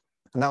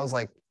 And that was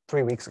like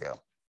 3 weeks ago.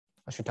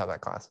 I should taught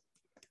that class.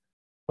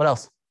 What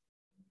else?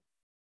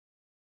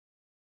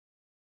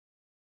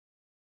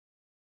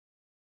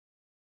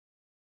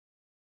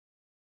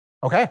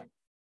 Okay.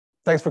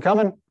 Thanks for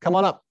coming. Come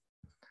on up.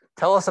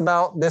 Tell us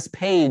about this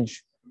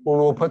page where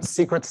we'll put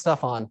secret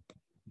stuff on.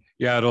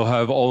 Yeah, it'll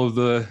have all of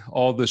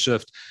the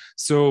Shift.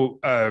 So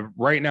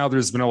right now,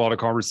 there's been a lot of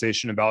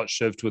conversation about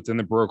Shift within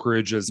the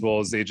brokerage as well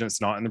as agents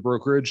not in the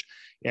brokerage,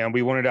 and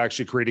we wanted to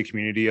actually create a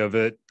community of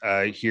it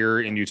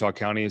here in Utah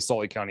County,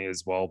 Salt Lake County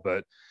as well,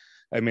 but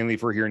mainly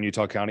for here in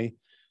Utah County.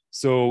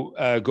 So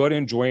go ahead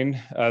and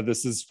join.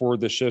 This is for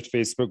the Shift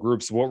Facebook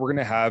groups. What we're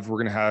going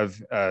to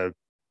have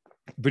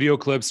video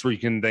clips where you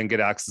can then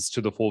get access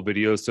to the full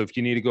video. So if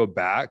you need to go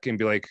back and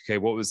be like, okay,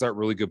 what was that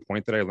really good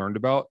point that I learned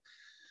about?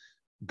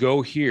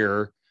 Go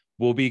here.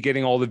 We'll be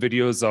getting all the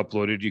videos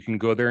uploaded. You can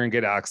go there and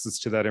get access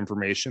to that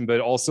information, but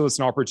also it's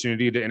an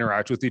opportunity to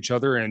interact with each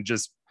other and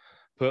just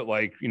put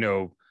like, you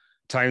know,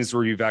 times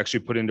where you've actually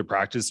put into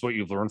practice what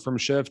you've learned from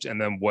Shift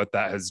and then what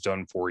that has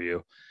done for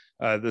you.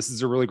 This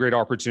is a really great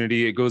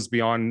opportunity. It goes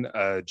beyond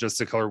just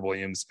the Keller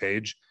Williams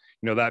page.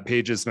 You know, that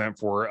page is meant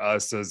for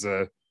us as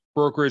a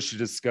brokerage to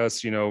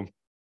discuss, you know,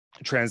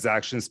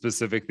 transaction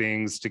specific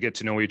things, to get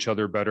to know each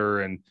other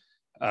better and,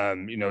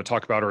 you know,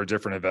 talk about our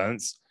different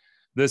events.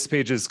 This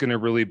page is going to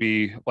really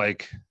be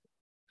like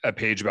a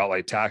page about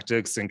like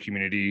tactics and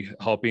community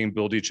helping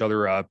build each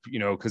other up, you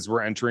know, because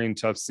we're entering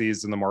tough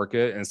seas in the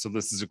market. And so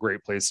this is a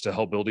great place to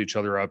help build each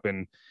other up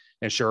and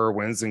share our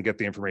wins and get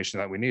the information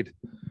that we need.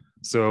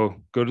 So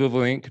go to the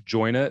link,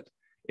 join it.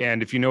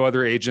 And if you know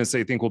other agents that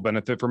you think will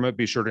benefit from it,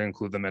 be sure to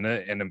include them in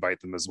it and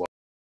invite them as well.